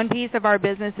Partners, one piece of our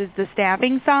business is the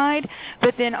staffing side,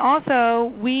 but then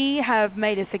also we have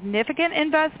made a significant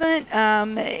investment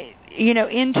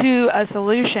into a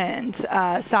solutions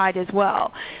side as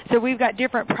well. So we've got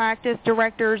different practice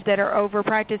directors that are over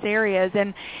practice areas,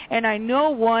 and I know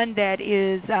one that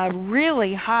is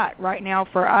really hot right now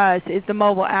for us is the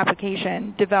mobile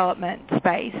application development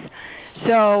space.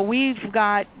 So we've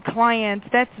got clients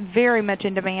that's very much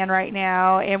in demand right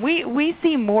now, and we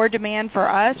see more demand for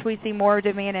us. We see more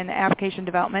demand in the application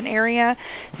development area,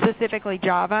 specifically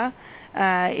Java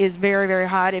is very, very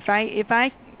hot. If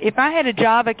I had a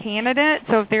Java candidate,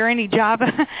 so if there are any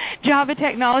Java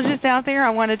technologists out there, I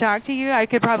want to talk to you, I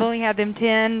could probably have them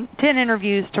 10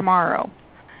 interviews tomorrow.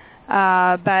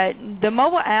 But the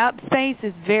mobile app space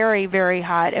is very, very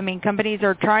hot. I mean, companies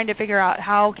are trying to figure out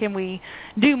how can we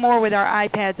do more with our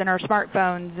iPads and our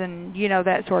smartphones and,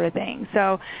 that sort of thing.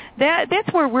 So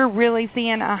that's where we're really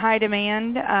seeing a high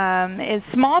demand. Is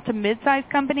small to mid-sized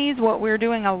companies, what we're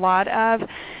doing a lot of,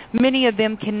 many of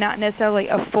them cannot necessarily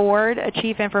afford a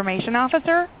chief information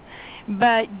officer,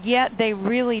 but yet they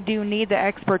really do need the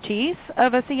expertise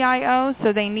of a CIO,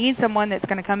 so they need someone that's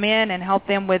going to come in and help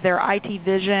them with their IT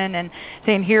vision and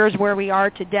saying, here's where we are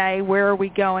today, where are we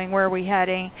going, where are we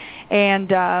heading,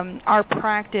 and our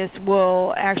practice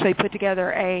will actually put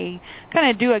together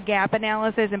do a gap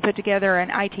analysis and put together an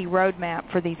IT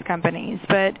roadmap for these companies.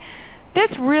 But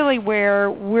that's really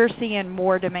where we're seeing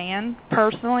more demand,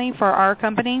 personally, for our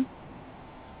company.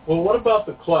 Well, what about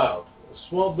the cloud?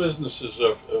 Small businesses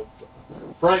are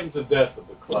frightened to death of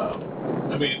the cloud.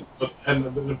 I mean, and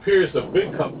it appears that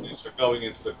big companies are going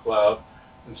into the cloud,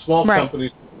 and small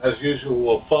companies, as usual,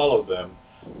 will follow them.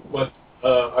 But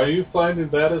are you finding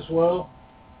that as well?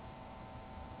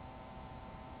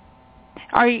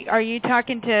 Are you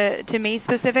talking to me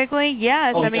specifically?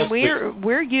 Yes. Oh, I mean, yes,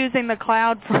 we're using the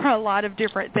cloud for a lot of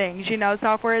different things.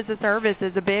 Software as a service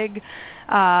is a big, is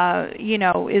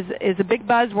a big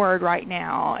buzzword right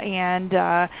now, and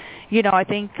I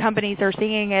think companies are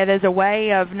seeing it as a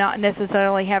way of not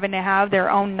necessarily having to have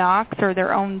their own NOCs or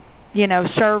their own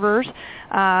servers,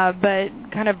 but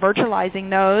kind of virtualizing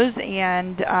those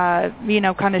and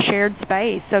kind of shared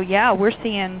space. So yeah, we're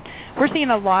seeing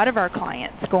a lot of our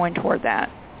clients going toward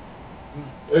that.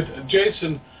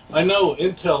 Jason, I know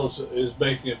Intel is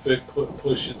making a big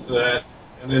push into that,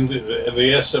 and in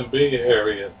the SMB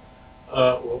area.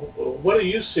 What do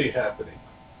you see happening?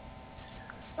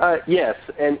 Yes,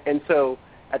 and so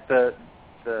at the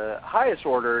highest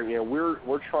order,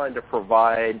 we're trying to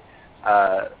provide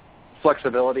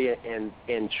flexibility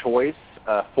and choice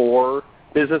for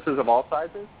businesses of all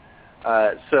sizes.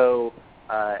 So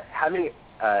having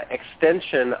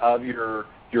extension of your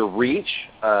reach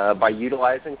by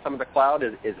utilizing some of the cloud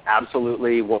is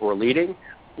absolutely what we're leading.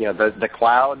 The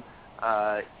cloud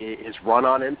is run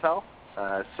on Intel.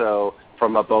 So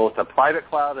from both a private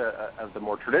cloud of the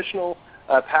more traditional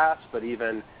past, but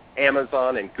even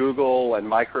Amazon and Google and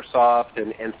Microsoft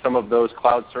and some of those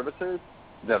cloud services,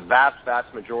 the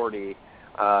vast majority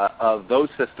of those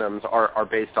systems are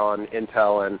based on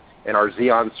Intel and our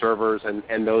Xeon servers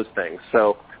and those things.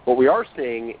 So what we are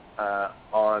seeing is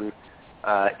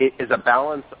a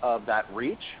balance of that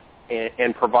reach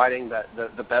and providing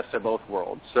the best of both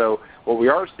worlds. So what we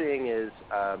are seeing is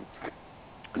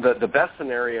the best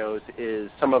scenarios is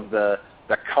some of the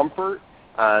comfort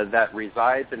that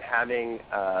resides in having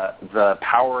the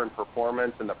power and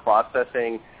performance and the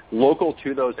processing local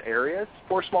to those areas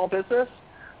for small business,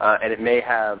 and it may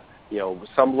have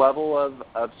some level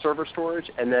of server storage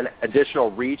and then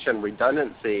additional reach and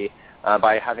redundancy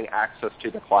by having access to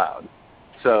the cloud.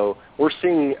 So we're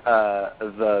seeing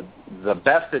the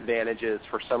best advantages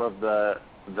for some of the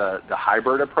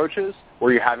hybrid approaches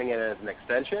where you're having it as an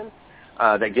extension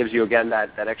that gives you, again,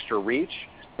 that extra reach,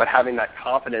 but having that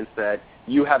confidence that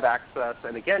you have access,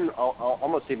 and again,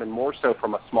 almost even more so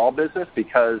from a small business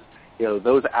because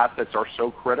those assets are so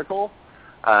critical.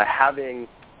 Having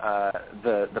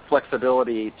the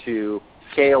flexibility to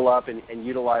scale up and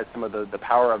utilize some of the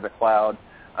power of the cloud,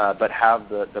 but have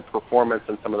the performance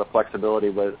and some of the flexibility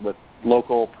with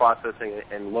local processing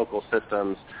and local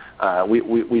systems,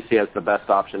 we see as the best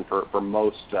option for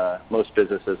most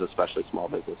businesses, especially small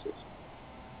businesses.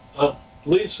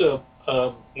 Lisa,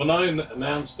 when I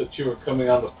announced that you were coming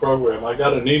on the program, I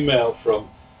got an email from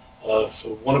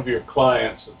one of your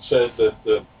clients that said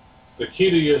that the key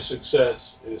to your success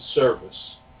is service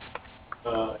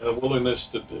and a willingness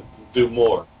to do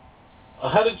more.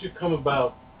 How did you come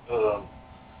about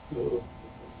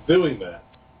doing that,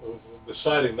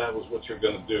 deciding that was what you're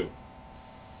going to do?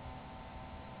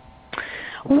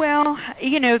 Well,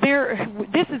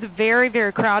 this is a very,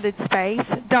 very crowded space,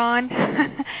 Don.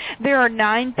 There are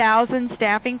 9,000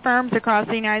 staffing firms across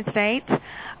the United States.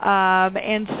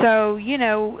 And so,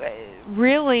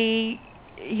 really,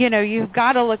 you've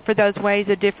got to look for those ways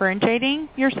of differentiating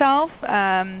yourself.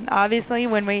 Obviously,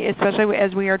 especially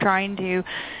as we are trying to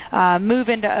move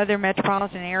into other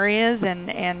metropolitan areas and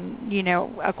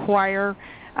acquire,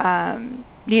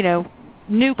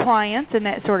 new clients and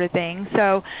that sort of thing.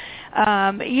 So,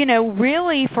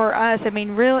 really for us,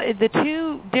 really the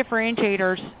two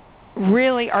differentiators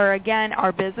really are, again,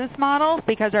 our business model,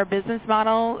 because our business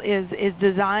model is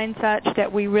designed such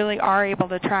that we really are able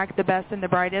to attract the best and the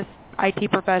brightest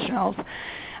IT professionals.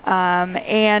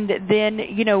 And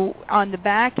then, on the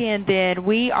back end, then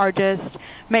we are just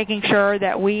making sure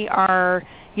that we are,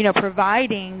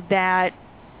 providing that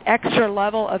extra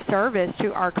level of service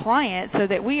to our clients so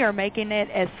that we are making it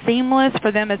as seamless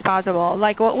for them as possible.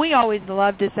 Like what we always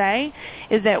love to say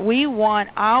is that we want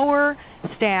our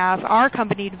staff, our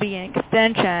company, to be an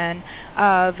extension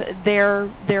of their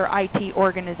IT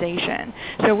organization.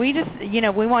 So we just,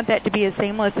 we want that to be as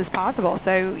seamless as possible.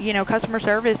 So, customer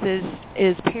service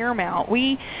is paramount.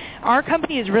 Our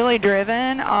company is really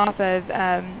driven off of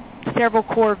several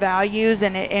core values,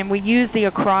 and we use the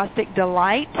acrostic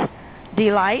delight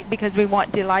because we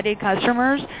want delighted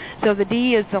customers. So the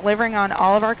D is delivering on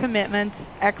all of our commitments,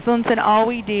 excellence in all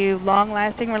we do,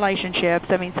 long-lasting relationships.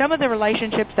 Some of the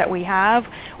relationships that we have,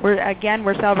 we're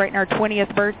celebrating our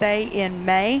 20th birthday in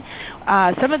May.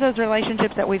 Some of those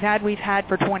relationships that we've had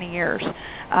for 20 years.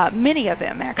 Many of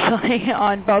them, actually,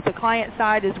 on both the client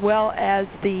side as well as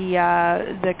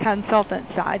the consultant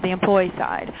side, the employee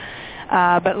side.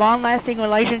 But long-lasting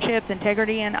relationships,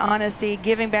 integrity and honesty,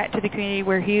 giving back to the community.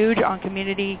 We're huge on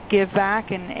community give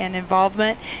back and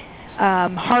involvement.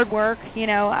 Hard work,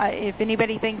 if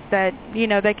anybody thinks that,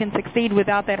 they can succeed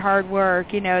without that hard work,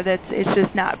 it's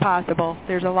just not possible.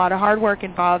 There's a lot of hard work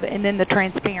involved. And then the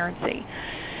transparency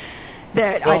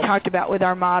that I talked about with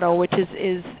our model, which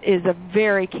is a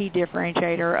very key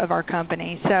differentiator of our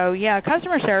company. So,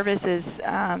 customer service is,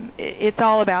 it's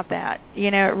all about that.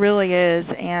 It really is.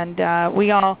 And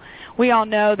we all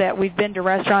know that we've been to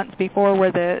restaurants before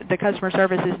where the customer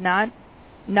service is not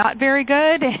very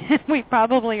good, and we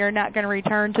probably are not going to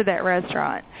return to that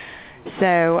restaurant.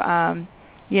 So,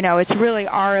 it's really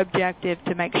our objective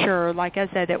to make sure, like I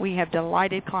said, that we have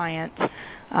delighted clients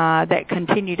that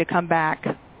continue to come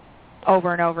back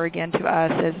over and over again to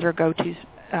us as their go-to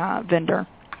vendor.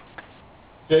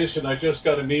 Jason, I just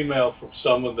got an email from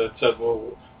someone that said,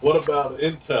 well, what about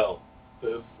Intel?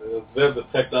 they're the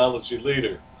technology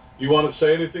leader. You want to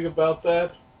say anything about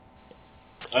that?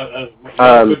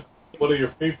 One of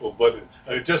your people, but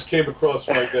it just came across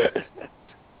my desk.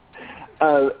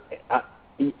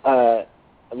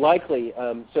 Likely.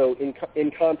 So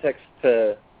in context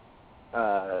to,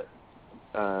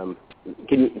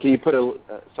 can you put a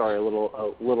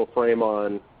little frame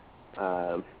on,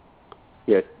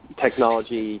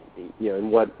 technology,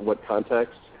 in what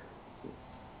context?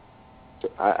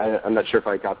 I'm not sure if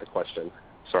I got the question.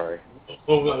 Sorry.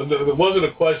 Well, there wasn't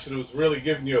a question. It was really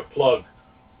giving you a plug,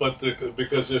 but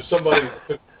because if somebody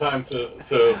took the time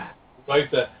to write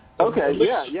that. Okay.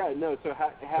 Yeah. No. So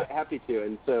happy to.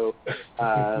 And so,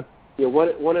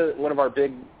 one of our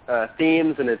big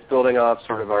themes, and it's building off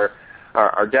sort of our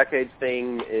decades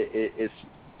thing, is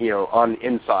on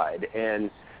inside.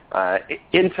 And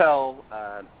Intel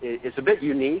is a bit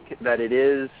unique that it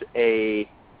is a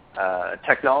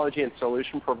technology and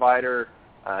solution provider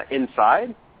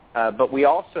inside, but we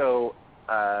also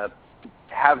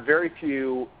have very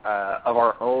few of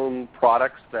our own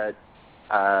products that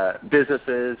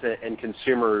businesses and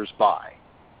consumers buy.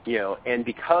 And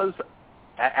because,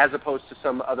 as opposed to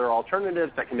some other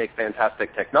alternatives that can make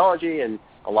fantastic technology, and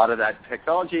a lot of that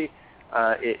technology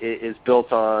is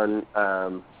built on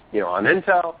on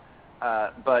Intel,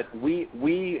 but we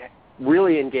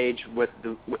really engage with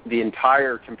the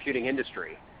entire computing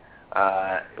industry,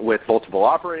 with multiple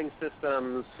operating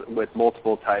systems, with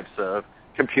multiple types of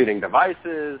computing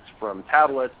devices, from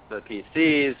tablets to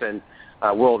PCs, and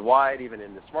worldwide, even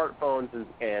into smartphones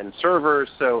and servers.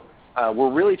 So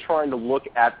we're really trying to look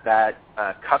at that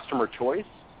customer choice.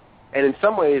 And in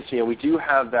some ways, we do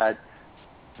have that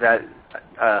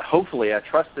hopefully a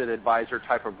trusted advisor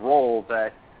type of role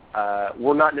that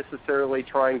we're not necessarily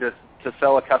trying to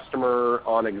sell a customer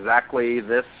on exactly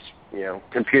this,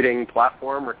 computing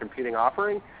platform or computing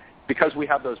offering, because we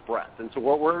have those breadths. And so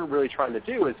what we're really trying to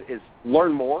do is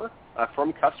learn more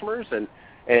from customers and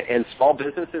small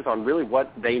businesses on really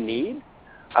what they need,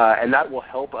 and that will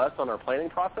help us on our planning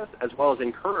process, as well as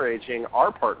encouraging our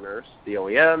partners, the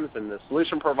OEMs and the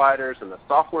solution providers and the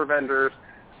software vendors,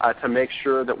 to make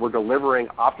sure that we're delivering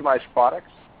optimized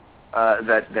products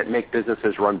that make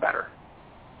businesses run better,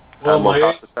 more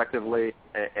cost effectively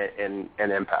and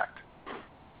impact.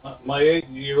 My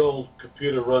 8-year-old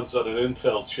computer runs on an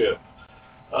Intel chip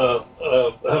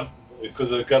because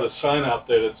they've got a sign out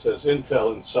there that says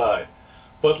Intel inside.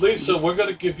 But Lisa, we're going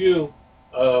to give you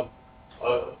the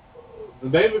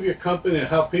name of your company and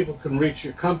how people can reach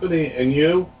your company and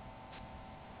you.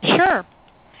 Sure.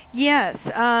 Yes.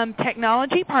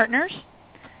 Technology Partners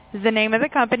is the name of the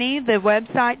company. The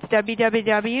website's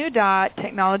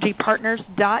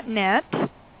www.technologypartners.net.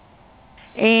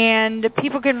 And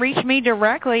people can reach me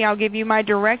directly. I'll give you my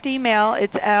direct email.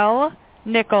 It's lnichols,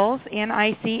 Nichols,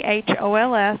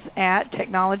 at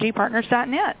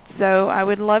technologypartners.net. So I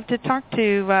would love to talk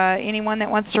to anyone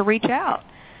that wants to reach out.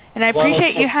 And I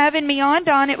appreciate you having me on,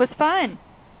 Don. It was fun.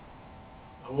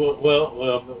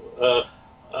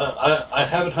 I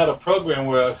haven't had a program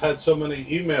where I've had so many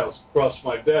emails across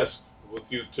my desk with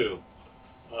you two.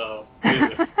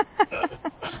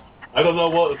 I don't know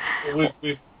what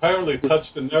we apparently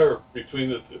touched the nerve between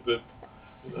the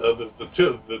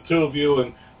two of you,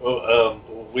 and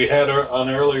we had on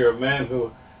earlier a man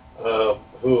who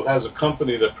has a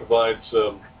company that provides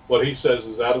what he says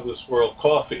is out of this world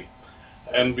coffee,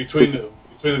 and between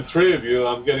the three of you,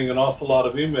 I'm getting an awful lot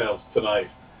of emails tonight.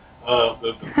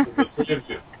 The three of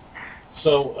you.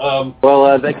 So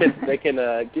they can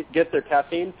get their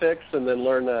caffeine fix and then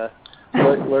learn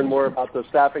more about the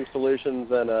staffing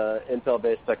solutions and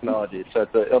Intel-based technology. So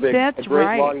it'll be a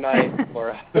great long night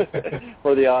for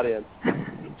the audience.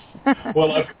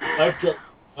 Well,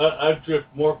 I've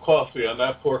dripped more coffee on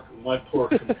my poor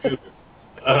computer.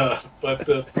 But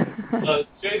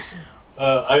Jason,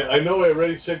 I know I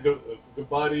already said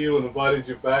goodbye to you and invited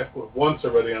you back once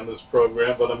already on this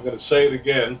program, but I'm going to say it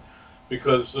again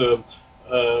because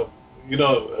you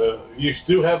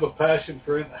do have a passion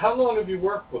for it. How long have you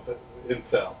worked with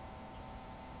Intel?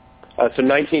 So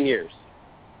 19 years.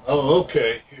 Oh,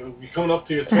 okay. You're coming up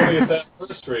to your 20th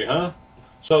anniversary, huh?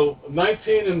 So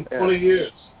 19 and 20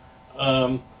 years.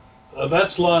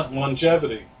 That's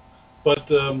longevity. But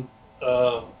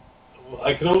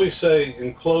I can only say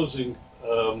in closing,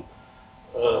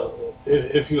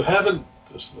 if you haven't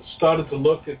started to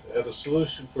look at a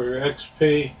solution for your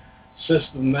XP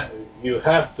system, you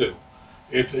have to.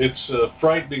 It's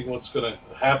frightening what's going to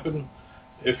happen.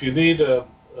 If you need a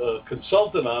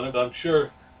consultant on it, I'm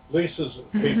sure Lisa's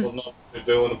people know what they're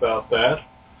doing about that.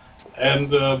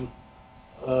 And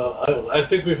I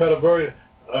think we've had a very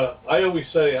I always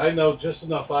say I know just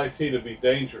enough IT to be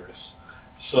dangerous.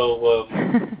 So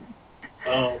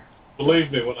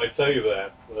believe me when I tell you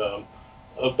that.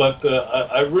 But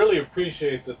I really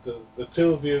appreciate that the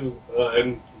two of you,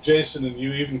 and Jason and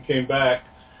you even came back,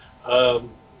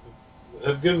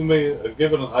 have given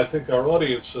I think our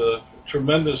audience a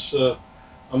tremendous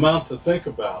amount to think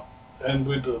about. And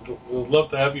we'd love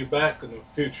to have you back in the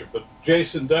future. But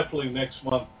Jason, definitely next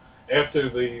month after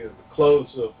the close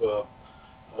of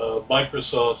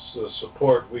Microsoft's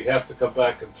support, we have to come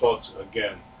back and talk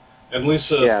again. And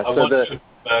Lisa, I want you to come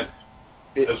back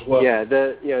as well. Yeah,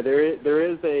 there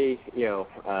is a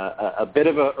bit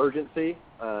of an urgency,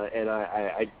 and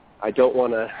I don't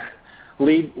want to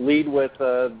lead with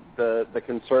the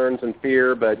concerns and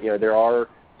fear, but there are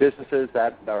businesses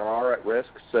that are at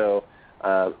risk. So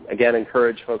again,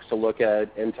 encourage folks to look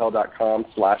at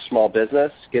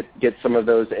intel.com/smallbusiness, get some of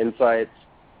those insights,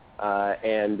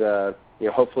 and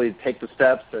hopefully take the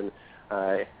steps. And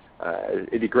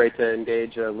it'd be great to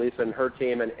engage Lisa and her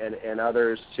team and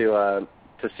others to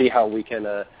see how we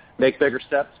can make bigger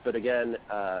steps. But again,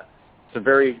 it's a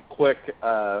very quick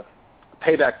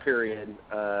payback period,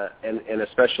 and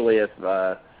especially if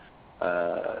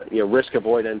risk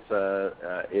avoidance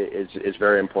is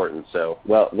very important. So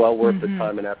well worth the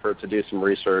time and effort to do some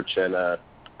research and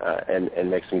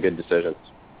make some good decisions.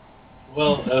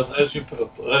 Well, as you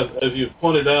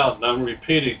pointed out, and I'm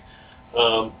repeating,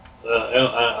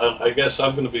 I guess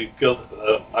I'm going to be guilty.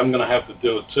 I'm going to have to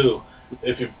do it too.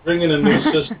 If you bring in a new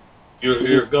system,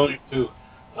 you're going to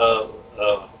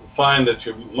find that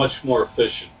you're much more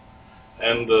efficient.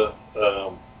 And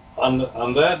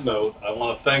on that note, I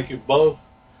want to thank you both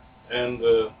and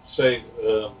say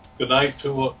good night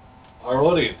to our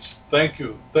audience. Thank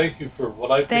you for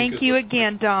what I think. Thank you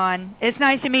again, Don. It's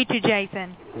nice to meet you,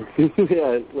 Jason.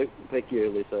 Yeah, thank you,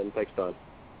 Lisa, and thanks, Don.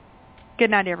 Good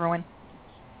night, everyone.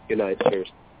 Good night. Cheers.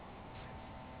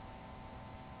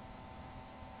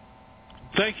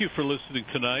 Thank you for listening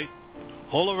tonight.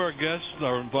 All of our guests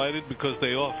are invited because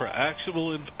they offer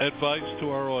actionable advice to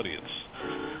our audience.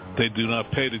 They do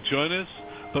not pay to join us,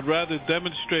 but rather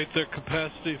demonstrate their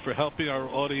capacity for helping our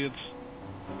audience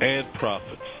add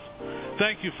profits.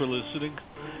 Thank you for listening,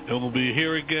 and we'll be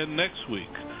here again next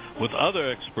week with other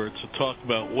experts to talk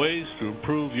about ways to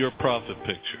improve your profit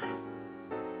picture.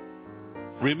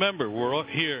 Remember, we're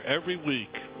here every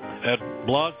week at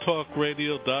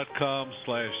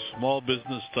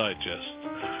blogtalkradio.com/smallbusinessdigest.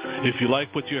 If you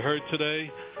like what you heard today,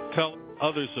 tell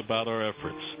others about our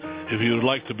efforts. If you would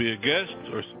like to be a guest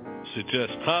or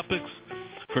suggest topics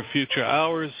for future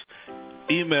hours,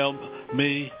 email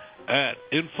me at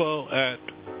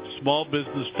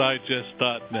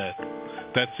info@smallbusinessdigest.net.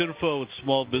 That's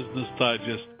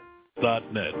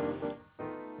info@smallbusinessdigest.net.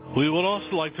 We would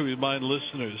also like to remind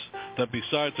listeners that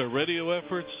besides our radio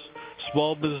efforts,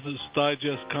 Small Business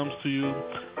Digest comes to you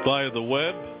via the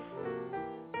web,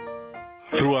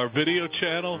 through our video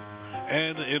channel,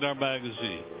 and in our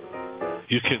magazine.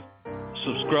 You can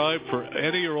subscribe for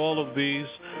any or all of these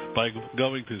by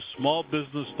going to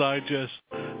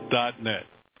smallbusinessdigest.net.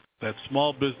 That's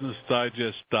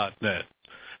smallbusinessdigest.net.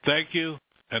 Thank you,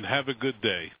 and have a good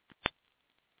day.